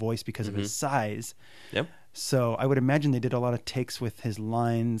low voice because of his size. Yep. So I would imagine they did a lot of takes with his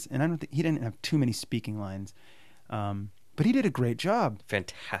lines, and I don't think he didn't have too many speaking lines, but he did a great job,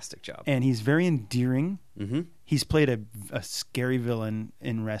 Fantastic job. and he's very endearing. Mm-hmm. He's played a scary villain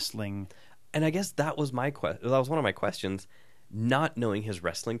in wrestling. And I guess that was that was one of my questions. Not knowing his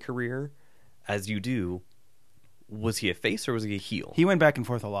wrestling career, as you do, was he a face or was he a heel? He went back and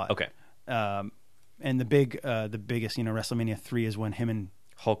forth a lot. Okay. And the biggest, WrestleMania 3 is when him and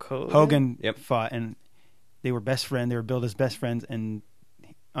Hulk Hogan. Hogan Yep. fought, and they were best friends. They were billed as best friends, and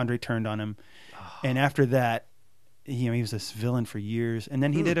Andre turned on him. And after that, he was this villain for years, and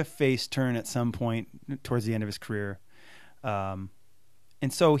then he did a face turn at some point towards the end of his career. And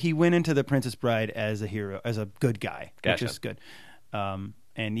so he went into The Princess Bride as a hero, as a good guy, Gotcha. which is good.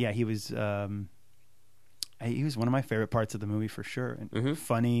 And yeah, he was one of my favorite parts of the movie for sure. And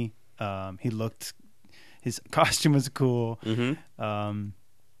funny. His costume was cool.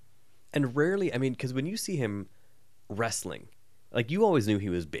 And rarely, I mean, because when you see him wrestling, like you always knew he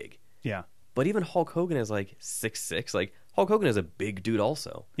was big. Yeah. But even Hulk Hogan is like 6'6". Like Hulk Hogan is a big dude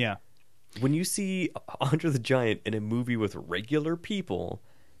also. Yeah. When you see Andre the Giant in a movie with regular people,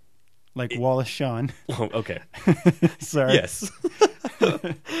 Like Wallace Shawn. oh, okay, Sorry. yes.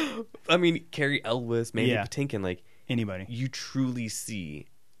 I mean, Carrie Elwes, Mandy Yeah. Patinkin, like Anybody. you truly see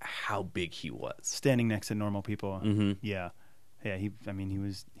how big he was. Standing next to normal people. Mm-hmm. Yeah. Yeah, he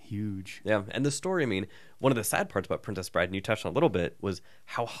was huge. Yeah, and the story, I mean, one of the sad parts about Princess Bride, and you touched on a little bit, was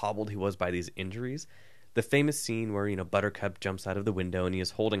how hobbled he was by these injuries. The famous scene where, Buttercup jumps out of the window and he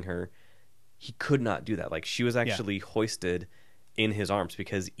is holding her, he could not do that. Like, she was actually hoisted in his arms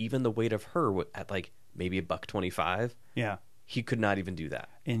because even the weight of her at, like, maybe $125, Yeah. he could not even do that.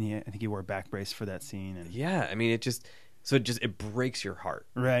 And I think he wore a back brace for that scene. And Yeah, I mean, it breaks your heart.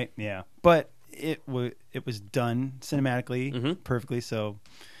 right, yeah. But it was done cinematically perfectly, so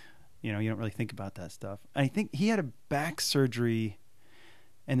you don't really think about that stuff. I think he had a back surgery,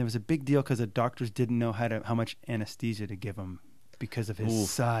 and there was a big deal because the doctors didn't know how much anesthesia to give him because of his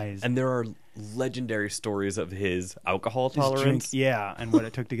size. And there are legendary stories of his alcohol His drink, tolerance. yeah, and what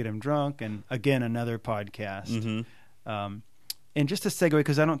it took to get him drunk. And again, another podcast. And just to segue,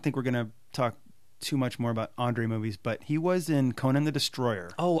 because I don't think we're going to talk too much more about Andre movies, but he was in Conan the Destroyer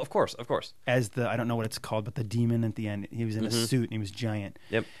Oh, of course. as I don't know what it's called, but the demon at the end. He was in a suit and he was giant.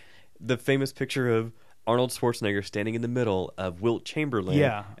 Yep. The famous picture of Arnold Schwarzenegger standing in the middle of Wilt Chamberlain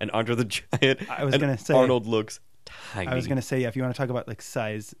Yeah. and Andre the Giant. I was and gonna say- Arnold looks tiny. I was going to say, yeah, if you want to talk about like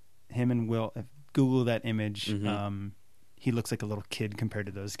size, him and Will, Google that image. He looks like a little kid compared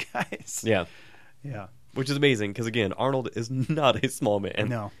to those guys. Yeah. Yeah. Which is amazing because, again, Arnold is not a small man.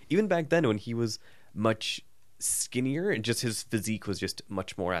 No. Even back then when he was much skinnier and just his physique was just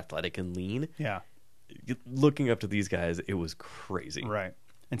much more athletic and lean, Yeah. looking up to these guys, it was crazy. Right.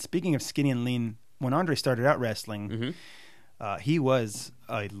 And speaking of skinny and lean, when Andre started out wrestling, he was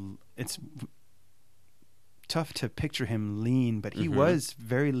it's tough to picture him lean, but he was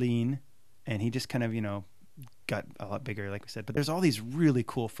very lean, and he just kind of, got a lot bigger, like we said. But there's all these really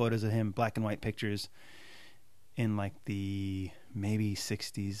cool photos of him, black and white pictures, in like the maybe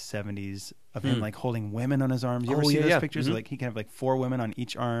 60s, 70s of him like holding women on his arms. You ever see yeah, those yeah. pictures? Like he can have like 4 women on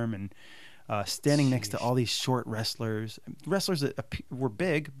each arm and standing next to all these short wrestlers. Wrestlers that were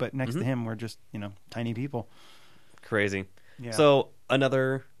big, but next to him were just, tiny people. Crazy. Yeah. So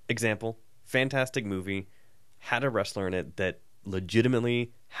another example, fantastic movie, had a wrestler in it that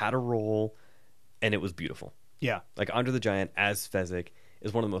legitimately had a role, and it was beautiful. Yeah. Like Andre the Giant as Fezzik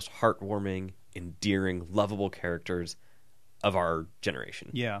is one of the most heartwarming, endearing, lovable characters of our generation.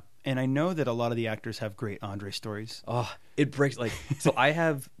 Yeah. And I know that a lot of the actors have great Andre stories. Oh, it breaks so I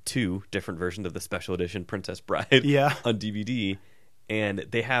have 2 different versions of the special edition Princess Bride Yeah. on DVD, and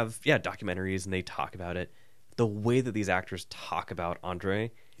they have documentaries and they talk about it. The way that these actors talk about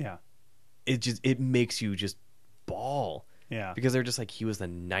Andre, Yeah. it makes you just bawl. Yeah. Because they're just like, he was the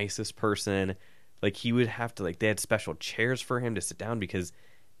nicest person. Like he would have to they had special chairs for him to sit down because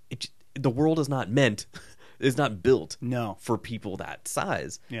the world is not meant is not built No. for people that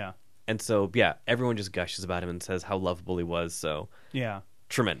size. Yeah. And so, everyone just gushes about him and says how lovable he was. So, Yeah.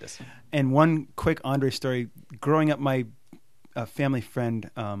 tremendous. And one quick Andre story. Growing up, my family friend,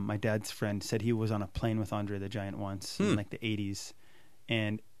 my dad's friend, said he was on a plane with Andre the Giant once in like the 80s.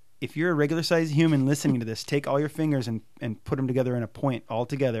 And if you're a regular sized human listening to this, take all your fingers and put them together in a point all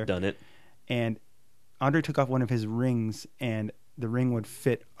together. Done it. And Andre took off one of his rings, and the ring would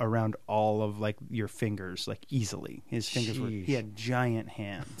fit around all of like your fingers, like easily. His fingers he had giant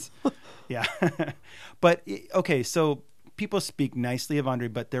hands. Yeah. But okay, so people speak nicely of Andre,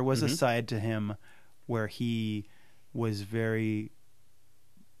 but there was a side to him where he was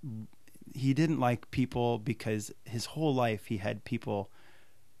he didn't like people because his whole life he had people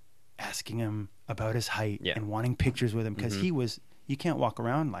asking him about his height and wanting pictures with him because you can't walk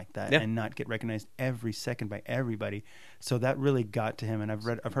around like that and not get recognized every second by everybody. So that really got to him. And I've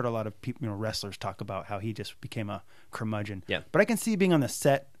heard a lot of people, wrestlers talk about how he just became a curmudgeon. Yeah. But I can see being on the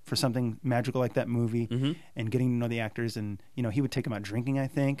set for something magical like that movie and getting to know the actors. And, he would take them out drinking, I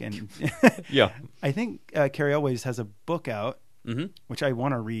think. And Yeah. I think Carrie Elways has a book out, which I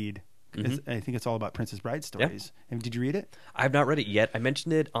want to read. I think it's all about Princess Bride stories. Yeah. Did you read it? I have not read it yet. I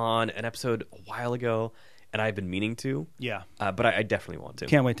mentioned it on an episode a while ago, and I've been meaning to. Yeah. But I definitely want to.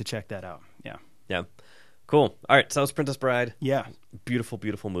 Can't wait to check that out. Yeah. Yeah. Cool. All right. So that was Princess Bride. Yeah. Beautiful,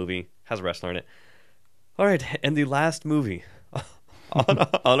 beautiful movie. Has a wrestler in it. All right. And the last movie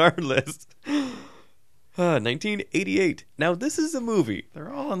on our list, 1988. Now, this is a movie.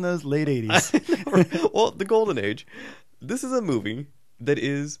 They're all in those late 80s. Well, the golden age. This is a movie that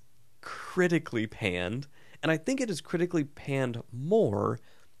is critically panned, and I think it is critically panned more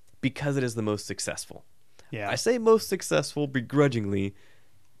because it is the most successful. Yeah. I say most successful begrudgingly,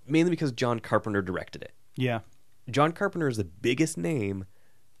 mainly because John Carpenter directed it. Yeah. John Carpenter is the biggest name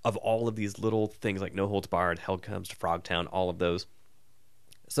of all of these little things like No Holds Barred, Hell Comes to Frogtown, all of those.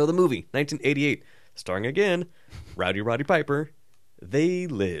 So the movie, 1988, starring again, Rowdy Roddy Piper, They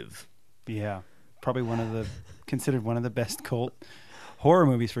Live. Yeah. Probably considered one of the best cult horror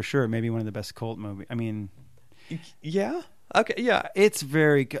movies for sure. Maybe one of the best cult movies. I mean, yeah. Okay. Yeah. It's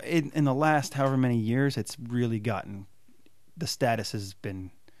very good. In the last however many years, it's really gotten the status has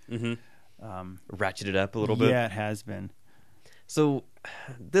been ratcheted up a little bit. Yeah, it has been. So,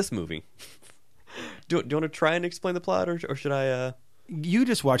 this movie. Do you want to try and explain the plot, or should I? You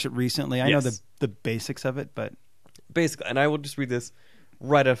just watched it recently. I know the basics of it, but basically, and I will just read this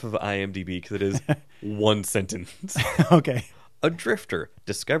right off of IMDb because it is one sentence. Okay. A drifter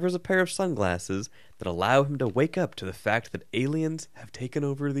discovers a pair of sunglasses that allow him to wake up to the fact that aliens have taken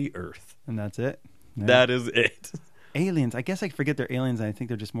over the Earth. And that's it? Yeah. That is it. Aliens. I guess I forget they're aliens. I think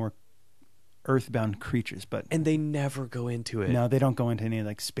they're just more earthbound creatures. But they never go into it. No, they don't go into any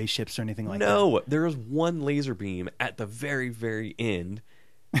like spaceships or anything like that. No, there is one laser beam at the very, very end.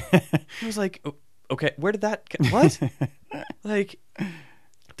 I was like, okay, where did that... What? Like,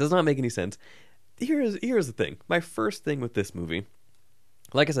 it does not make any sense. Here's the thing. My first thing with this movie,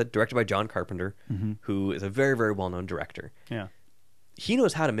 like I said, directed by John Carpenter, who is a very, very well-known director. Yeah. He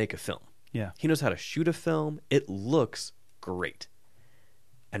knows how to make a film. Yeah. He knows how to shoot a film. It looks great.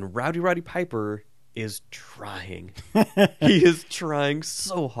 And Rowdy Roddy Piper is trying. He is trying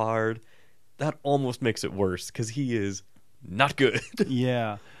so hard. That almost makes it worse because he is not good.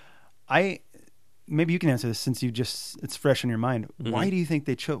 Yeah. Maybe you can answer this since it's fresh in your mind. Why do you think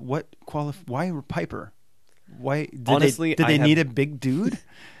they chose why Piper? Why did they need a big dude?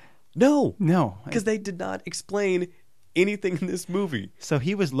 No, no, because they did not explain anything in this movie. So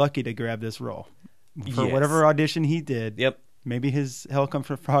he was lucky to grab this role for whatever audition he did. Yep. Maybe his Hell Comes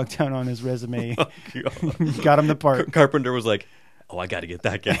to Frogtown on his resume got him the part. Carpenter was like, "Oh, I got to get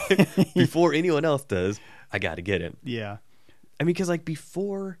that guy before anyone else does. I got to get him." Yeah. I mean, because like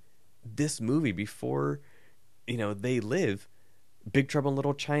before this movie, before They Live, Big Trouble in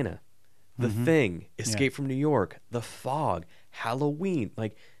Little China, The Thing, Escape from New York, The Fog, Halloween,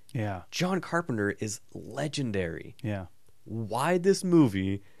 like Yeah. John Carpenter is legendary. Yeah. Why this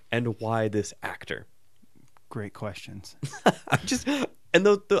movie and why this actor? Great questions. I just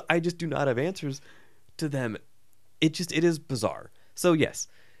do not have answers to them. It is bizarre. So yes,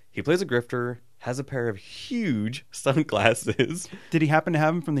 he plays a grifter, has a pair of huge sunglasses. Did he happen to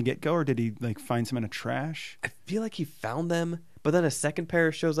have them from the get-go, or did he like find some in a trash? I feel like he found them, but then a second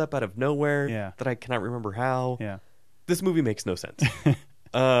pair shows up out of nowhere. Yeah. That I cannot remember how. Yeah. This movie makes no sense.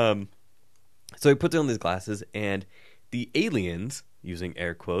 So he puts on these glasses, and the aliens, using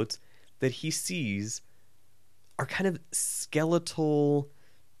air quotes, that he sees are kind of skeletal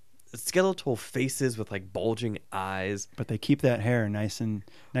faces with like bulging eyes. But they keep that hair nice and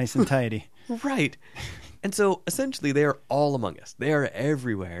tidy. Right. And so essentially they are all among us. They are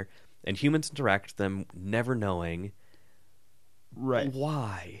everywhere, and humans interact with them never knowing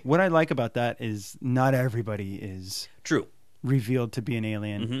why. What I like about that is not everybody is True. revealed to be an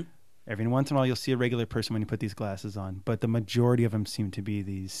alien. Mm-hmm. Every once in a while you'll see a regular person when you put these glasses on, but the majority of them seem to be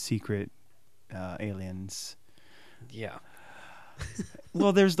these secret aliens. Yeah.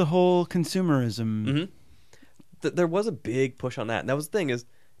 Well, there's the whole consumerism. Mm-hmm. There was a big push on that. And that was the thing is,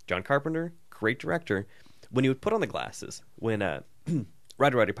 John Carpenter, great director, when he would put on the glasses, when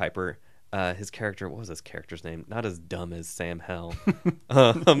Roddy Piper, his character, what was his character's name? Not as dumb as Sam Hell.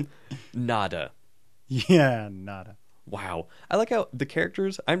 Nada. Yeah, nada. Wow. I like how the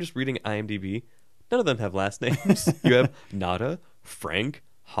characters, I'm just reading IMDb, none of them have last names. You have Nada, Frank,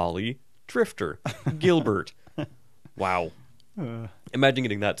 Holly, Drifter, Gilbert. Wow. Imagine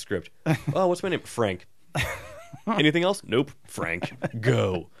getting that script. Oh, what's my name? Frank. Anything else? Nope. Frank.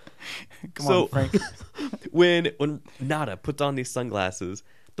 Go. Come on, Frank. when Nada puts on these sunglasses,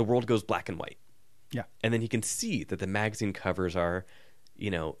 the world goes black and white. Yeah. And then he can see that the magazine covers are,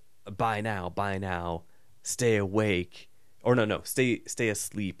 buy now, stay awake, or stay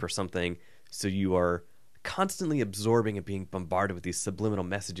asleep or something. So you are constantly absorbing and being bombarded with these subliminal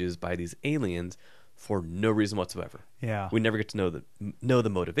messages by these aliens for no reason whatsoever. Yeah. We never get to know the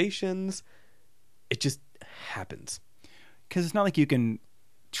motivations. It just happens. Because it's not like you can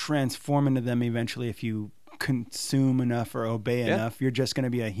transform into them eventually if you consume enough or obey enough. You're just going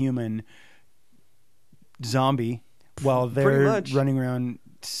to be a human zombie while they're running around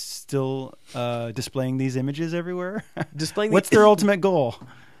still displaying these images everywhere. What's their ultimate goal?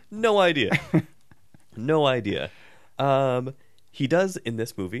 No idea. No idea. He does in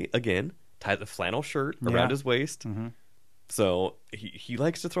this movie, again, tie the flannel shirt around his waist. Mm-hmm. So he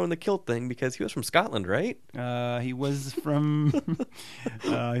likes to throw in the kilt thing because he was from Scotland, right? He was from,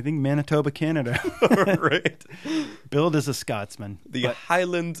 I think, Manitoba, Canada. Right. Billed as a Scotsman. The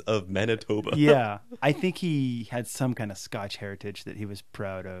Highlands of Manitoba. Yeah. I think he had some kind of Scotch heritage that he was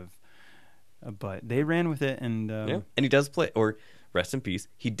proud of. But they ran with it. And and he does play, or rest in peace,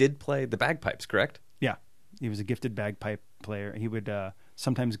 he did play the bagpipes, correct? Yeah. He was a gifted bagpipe player. He would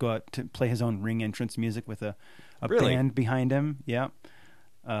sometimes go out to play his own ring entrance music with a band behind him. Yeah.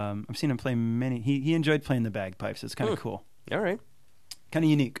 I've seen him play many. He enjoyed playing the bagpipes. It's kind of cool. All right. Kind of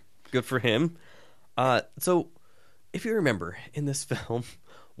unique. Good for him. So if you remember in this film,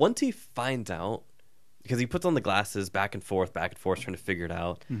 once he finds out, because he puts on the glasses back and forth, trying to figure it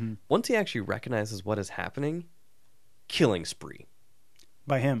out. Mm-hmm. Once he actually recognizes what is happening, killing spree.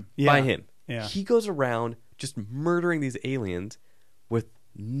 By him. Yeah. By him. Yeah. He goes around just murdering these aliens with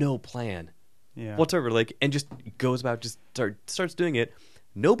no plan whatsoever. Like, and just goes about, starts doing it.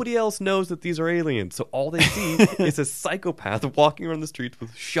 Nobody else knows that these are aliens. So all they see is a psychopath walking around the streets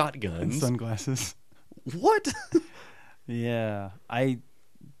with shotguns. And sunglasses. What? Yeah.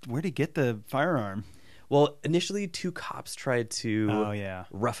 Where'd he get the firearm? Well, initially, two cops tried to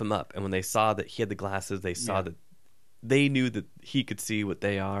rough him up. And when they saw that he had the glasses, they saw that they knew that he could see what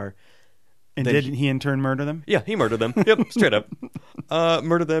they are. And did he in turn murder them? Yeah, he murdered them. Yep, straight up.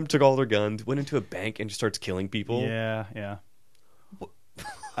 Murdered them, took all their guns, went into a bank and just starts killing people. Yeah.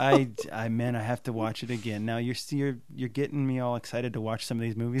 I have to watch it again. Now you're getting me all excited to watch some of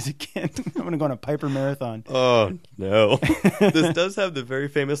these movies again. I'm gonna go on a Piper marathon. Oh no! This does have the very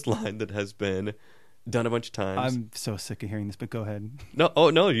famous line that has been done a bunch of times. I'm so sick of hearing this, but go ahead.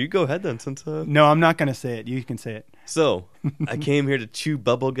 No, you go ahead then. Since no, I'm not gonna say it. You can say it. So I came here to chew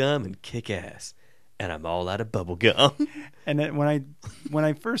bubble gum and kick ass, and I'm all out of bubble gum. And then when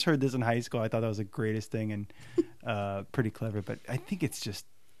I first heard this in high school, I thought that was the greatest thing and pretty clever. But I think it's just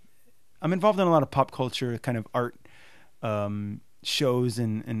I'm involved in a lot of pop culture kind of art shows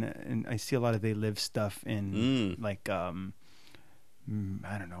and I see a lot of They Live stuff in like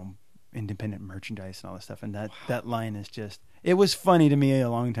I don't know, independent merchandise and all this stuff. And that line is just, it was funny to me a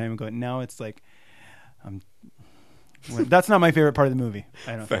long time ago. Now it's like, that's not my favorite part of the movie.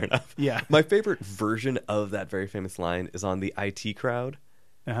 I don't Fair think. enough. Yeah. My favorite version of that very famous line is on the IT Crowd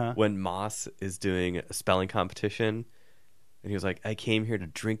Uh-huh. when Moss is doing a spelling competition. And he was like, I came here to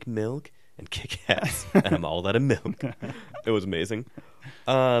drink milk and kick ass, and I'm all out of milk. It was amazing.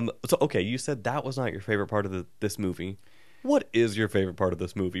 So, okay, you said that was not your favorite part of this movie. What is your favorite part of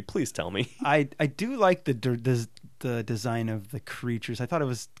this movie? Please tell me. I do like the design of the creatures. I thought it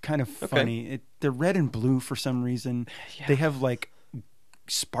was kind of funny. They're red and blue for some reason. Yeah. They have like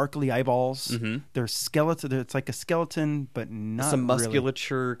sparkly eyeballs. Mm-hmm. They're skeleton. It's like a skeleton, but not Some really.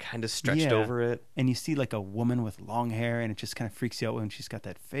 musculature kind of stretched Yeah. over it. And you see like a woman with long hair, and it just kind of freaks you out when she's got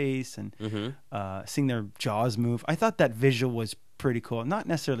that face. And seeing their jaws move, I thought that visual was pretty cool. Not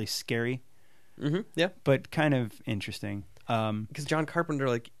necessarily scary, Yeah. but kind of interesting. Because John Carpenter,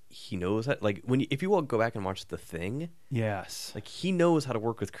 like, he knows how, like, if you will go back and watch The Thing, Yes. like, he knows how to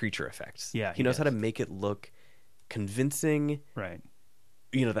work with creature effects. Yeah, he he knows how to does. make it look convincing. Right.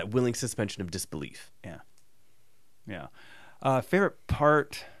 You know, that willing suspension of disbelief. Yeah. Favorite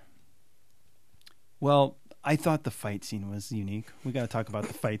part? Well, I thought the fight scene was unique. We got to talk about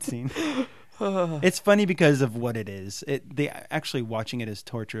the fight scene. It's funny because of what it is. They actually watching it is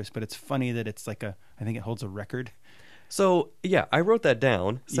torturous, but it's funny that it's like I think it holds a record. So, yeah, I wrote that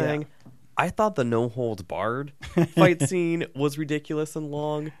down saying, I thought the no holds barred fight scene was ridiculous and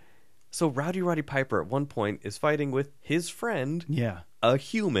long. So Rowdy Roddy Piper at one point is fighting with his friend, Yeah. a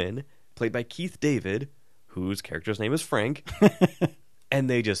human, played by Keith David, whose character's name is Frank, and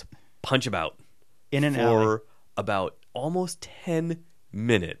they just punch about In an alley. for about almost 10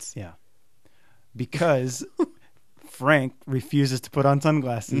 minutes. Yeah. Because Frank refuses to put on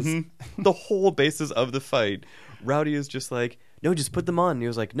sunglasses. The whole basis of the fight, Rowdy is just like, no, just put them on. And he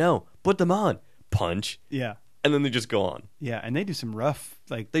was like, no, put them on. Punch. Yeah. And then they just go on. Yeah, and they do some rough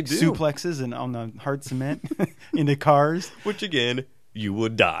They do. suplexes and on the hard cement into cars. Which, again, you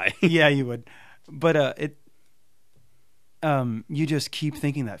would die. Yeah, you would. But you just keep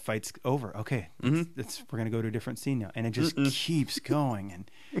thinking that fight's over. Okay, we're gonna go to a different scene now, and it just keeps going.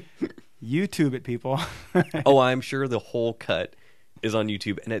 And YouTube it, people. Oh, I'm sure the whole cut is on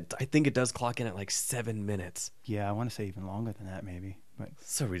YouTube, and I think it does clock in at like 7 minutes. Yeah, I want to say even longer than that, maybe. But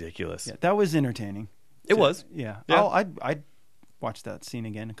So ridiculous. yeah, that was entertaining. It was. Yeah, Yeah. I'd watch that scene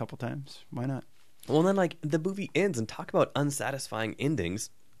again a couple times. Why not? Well, then, like, the movie ends, and talk about unsatisfying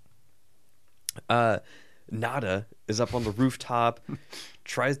endings. Nada is up on the rooftop,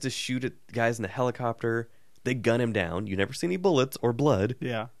 tries to shoot at guys in the helicopter. They gun him down. You never see any bullets or blood,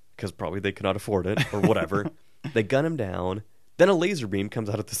 Yeah. because probably they could not afford it or whatever. They gun him down. Then a laser beam comes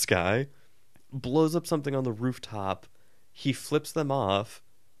out of the sky, blows up something on the rooftop. He flips them off,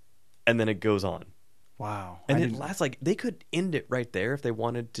 and then it goes on. Wow. And I it didn't- lasts like, they could end it right there if they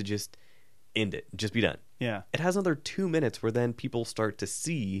wanted to just end it, just be done. Yeah. It has another 2 minutes where then people start to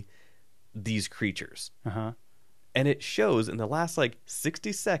see these creatures. Uh-huh. And it shows in the last like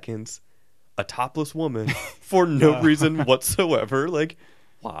 60 seconds a topless woman for no reason whatsoever. Like,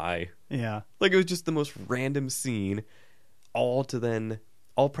 why? Yeah. Like, it was just the most random scene, all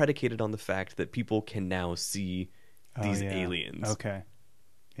predicated on the fact that people can now see these Oh, yeah. aliens. Okay.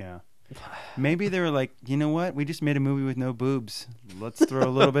 Yeah. Maybe they were like, you know what? We just made a movie with no boobs. Let's throw a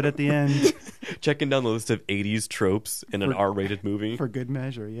little bit at the end Checking down the list of 80s tropes in an R-rated movie. for good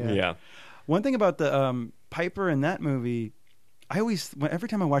measure. Yeah. Yeah. One thing about the Piper in that movie, every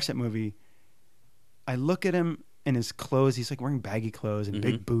time I watch that movie, I look at him in his clothes. He's like wearing baggy clothes and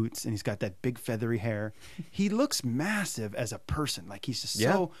big boots, and he's got that big feathery hair. He looks massive as a person. Like he's just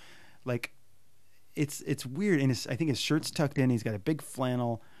so, like, it's weird. And I think his shirt's tucked in. He's got a big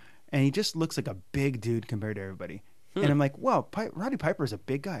flannel, and he just looks like a big dude compared to everybody. And I'm like, wow, Roddy Piper is a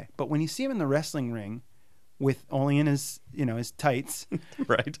big guy. But when you see him in the wrestling ring, with only in his his tights,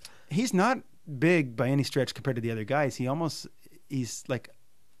 Right. he's not big by any stretch compared to the other guys. He's like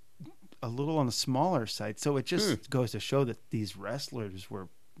a little on the smaller side. So it just goes to show that these wrestlers were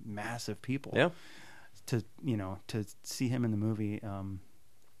massive people. Yeah. To see him in the movie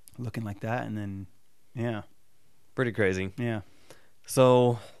looking like that, and then Pretty crazy. yeah.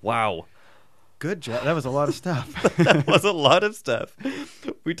 So, wow. Good job. That was a lot of stuff. That was a lot of stuff.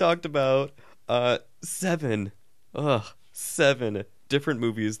 We talked about 7 different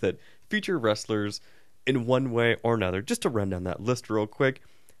movies that feature wrestlers in one way or another. Just to run down that list real quick.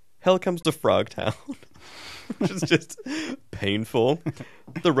 Hell Comes to Frogtown, which is just painful.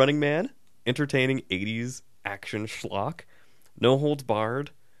 The Running Man, entertaining 80s action schlock. No Holds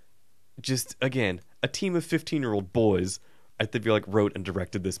Barred, just, again, a team of 15-year-old boys I feel like wrote and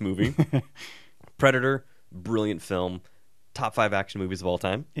directed this movie. Predator, brilliant film, top 5 action movies of all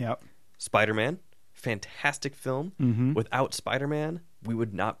time. Yep. Spider-Man, fantastic film. Mm-hmm. Without Spider-Man, we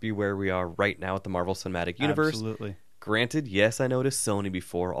would not be where we are right now at the Marvel Cinematic Universe. Absolutely. Granted, yes, I noticed Sony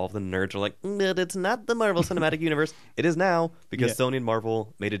before. All the nerds are like, but it's not the Marvel Cinematic Universe. It is now because Sony and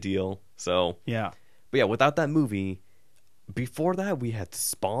Marvel made a deal. So, yeah. But yeah, without that movie, before that we had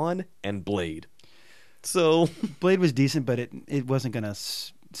Spawn and Blade. So Blade was decent, but it wasn't gonna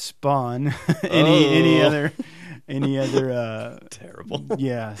spawn any other terrible.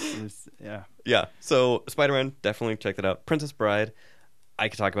 Yeah. Yeah. So Spider-Man, definitely check that out. Princess Bride, I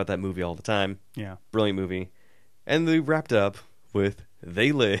could talk about that movie all the time. Yeah. Brilliant movie. And they wrapped it up with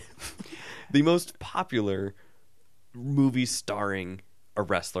They Live, the most popular movie starring a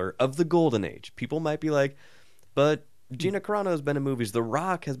wrestler of the golden age. People might be like, but Gina Carano has been in movies. The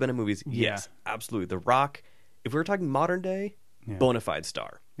Rock has been in movies. Yeah. Yes, absolutely. The Rock, if we were talking modern day, bona fide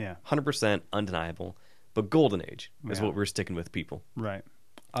star. Yeah. 100% undeniable. But golden age is what we're sticking with, people. Right.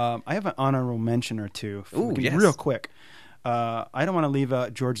 I have an honorable mention or two. Ooh, yes. Real quick. I don't want to leave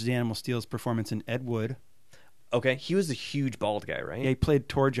out George the Animal Steele's performance in Ed Wood. Okay, he was a huge bald guy, right? Yeah, he played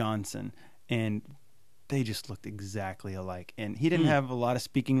Tor Johnson, and they just looked exactly alike. And he didn't have a lot of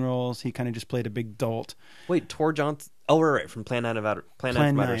speaking roles. He kind of just played a big dolt. Wait, Tor Johnson? Oh, right, from Planet of Outer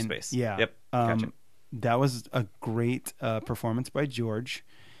Space. Yeah. Yep, gotcha. That was a great performance by George.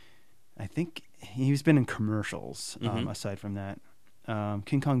 I think he's been in commercials, aside from that.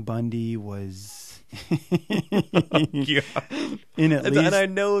 King Kong Bundy was Yeah. in at least... And I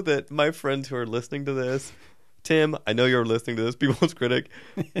know that my friends who are listening to this, Tim, I know you're listening to this, People's Critic.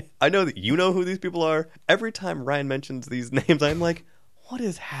 I know that you know who these people are. Every time Ryan mentions these names, I'm like, what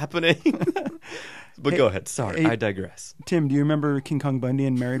is happening? But go ahead. Sorry, I digress. Tim, do you remember King Kong Bundy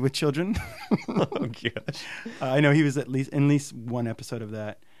and Married with Children? Oh, gosh. I know he was in at least one episode of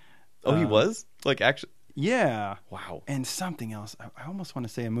that. Oh, he was? Like, actually? Yeah. Wow. And something else. I almost want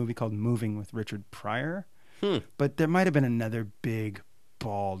to say a movie called Moving with Richard Pryor. But there might have been another big,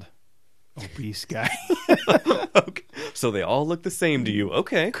 bald, obese guy. Okay. So they all look the same to you.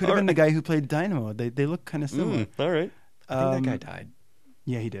 Okay. Could have been the guy who played Dynamo. They look kind of similar. All right. I think that guy died.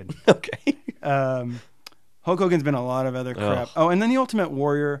 Yeah, he did. Okay. Hulk Hogan's been a lot of other crap. Oh, and then the Ultimate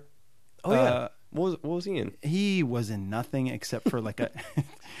Warrior. Oh, yeah. What was he in? He was in nothing except for like a...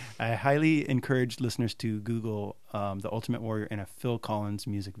 I highly encourage listeners to Google the Ultimate Warrior in a Phil Collins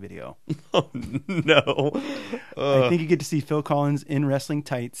music video. Oh, no. I think you get to see Phil Collins in wrestling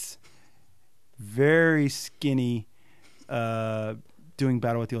tights, very skinny, doing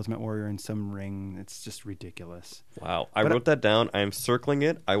battle with the Ultimate Warrior in some ring. It's just ridiculous. Wow. I wrote that down. I am circling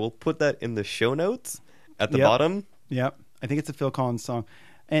it. I will put that in the show notes at the bottom. Yep. I think it's a Phil Collins song.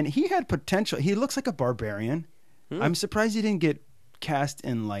 And he had potential. He looks like a barbarian. I'm surprised he didn't get cast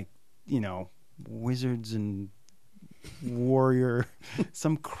in, like, Wizards and Warrior,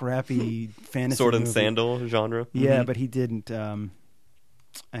 some crappy fantasy Sword and movie. sandal genre. Yeah, but he didn't.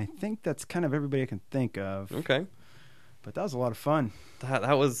 I think that's kind of everybody I can think of. Okay. But that was a lot of fun.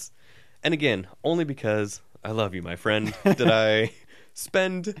 That was, and again, only because I love you, my friend, did I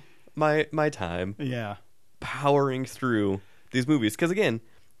spend my time powering through these movies. Because again,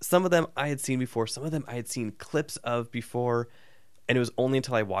 some of them I had seen before, some of them I had seen clips of before, and it was only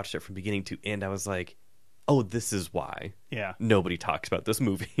until I watched it from beginning to end I was like, oh, this is why nobody talks about this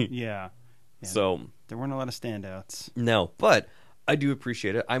movie. Yeah. So there weren't a lot of standouts. No, but I do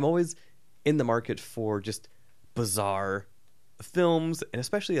appreciate it. I'm always in the market for just bizarre films, and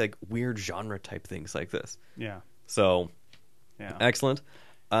especially like weird genre type things like this. Yeah. So, excellent.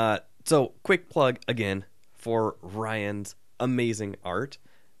 So, quick plug again for Ryan's amazing art.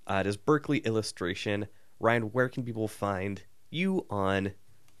 It is Berkeley Illustration. Ryan, where can people find you on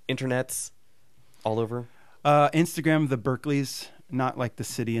internets all over? Instagram, the Berkeleys, not like the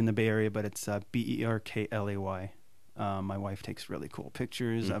city in the Bay Area, but it's Berklay. My wife takes really cool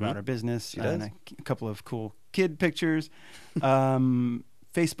pictures about our business and a couple of cool kid pictures.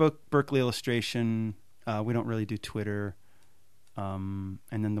 Facebook, Berkeley Illustration. We don't really do Twitter. And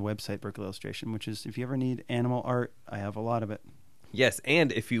then the website, Berkeley Illustration, which is, if you ever need animal art, I have a lot of it. Yes,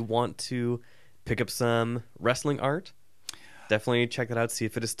 and if you want to pick up some wrestling art, definitely check that out, see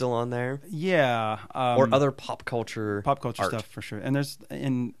if it is still on there. Yeah. Or other pop culture art. Stuff for sure. And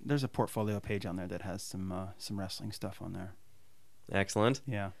there's a portfolio page on there that has some wrestling stuff on there. Excellent.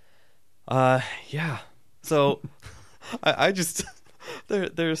 Yeah. Yeah. So I just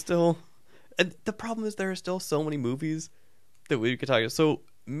there's still, and the problem is there are still so many movies that we could talk about. So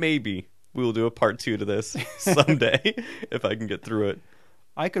maybe we will do a part 2 to this someday if I can get through it.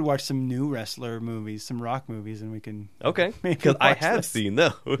 I could watch some new wrestler movies, some Rock movies, and we can Okay, maybe because I watch have this. seen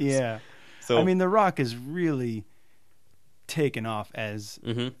those. Yeah. So I mean, The Rock is really taken off as.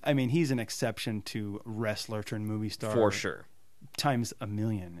 Mhm. I mean, he's an exception to wrestler turned movie star for sure, times a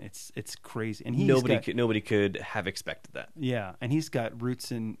million. It's crazy, and nobody could have expected that. Yeah, and he's got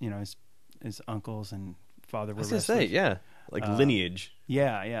roots in his uncles and father I were was gonna wrestlers. say, yeah, like lineage.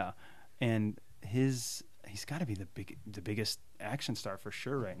 Yeah, and he's got to be the biggest action star for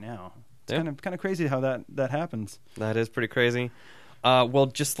sure right now. It's Yeah. kind of crazy how that happens. That is pretty crazy. Well,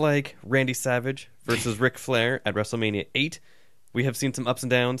 just like Randy Savage versus Ric Flair at WrestleMania 8, we have seen some ups and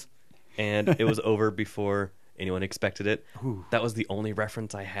downs, and it was over before anyone expected it. Ooh. That was the only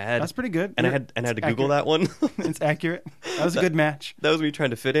reference I had. That's pretty good. And I had to Google that one. It's accurate. That was a good match. That was me trying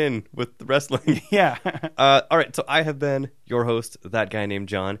to fit in with the wrestling. Yeah. All right, so I have been your host, that guy named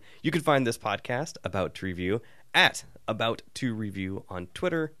John. You can find this podcast, About to Review, at About to Review on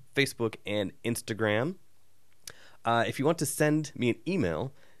Twitter, Facebook, and Instagram. If you want to send me an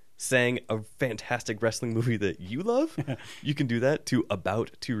email saying a fantastic wrestling movie that you love, you can do that to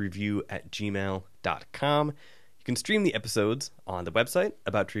aboutoreview@gmail.com. You can stream the episodes on the website,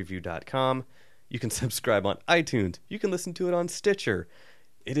 aboutoreview.com. You can subscribe on iTunes. You can listen to it on Stitcher.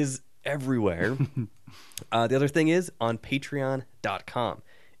 It is everywhere. The other thing is on patreon.com.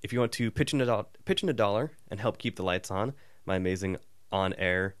 If you want to pitch in a dollar and help keep the lights on, my amazing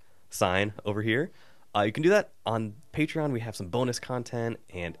on-air sign over here, you can do that on Patreon. We have some bonus content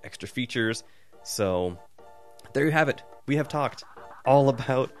and extra features. So there you have it. We have talked all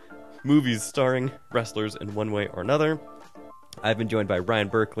about movies starring wrestlers in one way or another. I've been joined by Ryan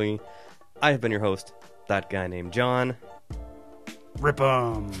Berkeley. I have been your host, that guy named John. Rip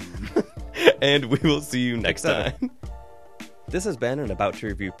 'em. And we will see you next time. This has been an About to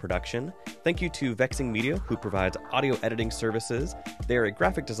Review production. Thank you to Vexing Media, who provides audio editing services. They are a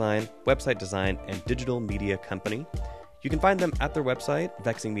graphic design, website design, and digital media company. You can find them at their website,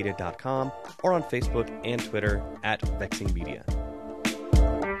 vexingmedia.com, or on Facebook and Twitter at Vexing Media.